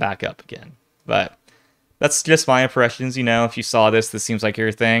calling them back up again. But that's just my impressions, you know. If you saw this seems like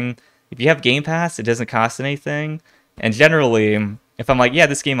your thing. If you have Game Pass, it doesn't cost anything. And generally, if I'm like, yeah,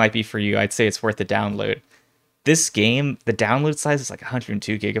 this game might be for you, I'd say it's worth the download. This game, the download size is like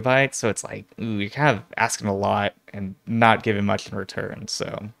 102 gigabytes, so it's like, ooh, you're kind of asking a lot and not giving much in return.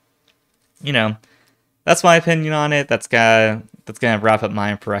 So, you know, that's my opinion on it. That's gonna wrap up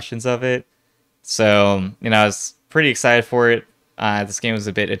my impressions of it. So, you know, I was pretty excited for it. This game was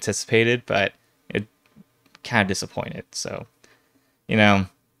a bit anticipated, but it kind of disappointed. So, you know,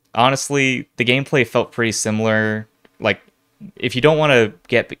 honestly, the gameplay felt pretty similar. Like, if you don't want to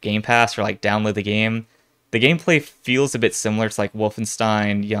get Game Pass or like download the gameplay feels a bit similar to like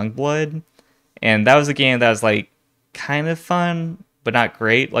Wolfenstein Youngblood. And that was a game that was like kind of fun, but not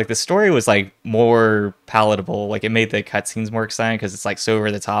great. Like the story was like more palatable. Like it made the cutscenes more exciting because it's like so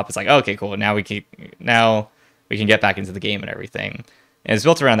over the top. It's like, okay, cool. Now we can get back into the game and everything. And it's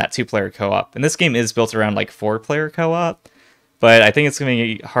built around that 2-player co-op. And this game is built around like 4-player co-op. But I think it's going to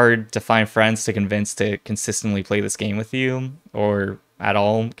be hard to find friends to convince to consistently play this game with you, or at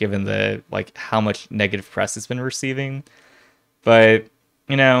all, given the like how much negative press it's been receiving. But,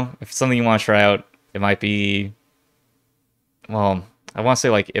 you know, if it's something you want to try out, it might be, well, I want to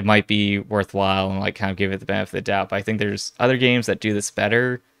say like it might be worthwhile and like kind of give it the benefit of the doubt. But I think there's other games that do this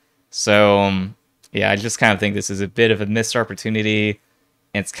better. So yeah, I just kind of think this is a bit of a missed opportunity.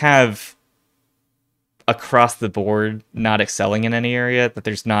 And it's kind of across the board not excelling in any area, that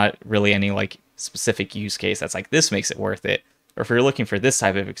there's not really any like specific use case that's like this makes it worth it. Or if you're looking for this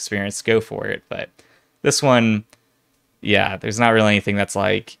type of experience, go for it. But this one, yeah, there's not really anything that's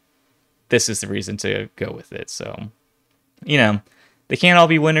like, this is the reason to go with it. So, you know, they can't all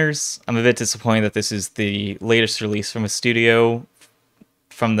be winners. I'm a bit disappointed that this is the latest release from a studio,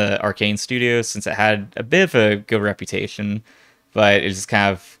 from the Arcane Studios, since it had a bit of a good reputation, but it just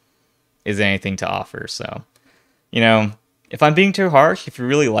kind of isn't anything to offer. So, you know, if I'm being too harsh, if you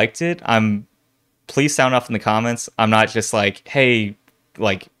really liked it, please sound off in the comments. I'm not just like, hey,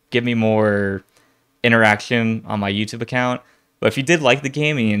 like, give me more interaction on my YouTube account. But if you did like the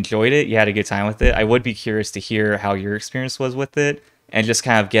game and you enjoyed it, you had a good time with it, I would be curious to hear how your experience was with it and just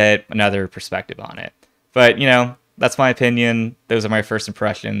kind of get another perspective on it. But, you know, that's my opinion. Those are my first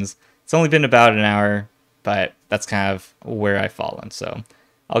impressions. It's only been about an hour, but that's kind of where I've fallen. So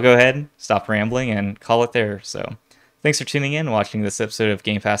I'll go ahead, stop rambling, and call it there. So thanks for tuning in, watching this episode of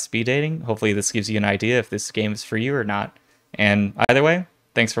Game Pass Speed Dating. Hopefully this gives you an idea if this game is for you or not. And either way,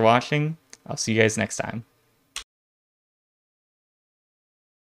 thanks for watching. I'll see you guys next time.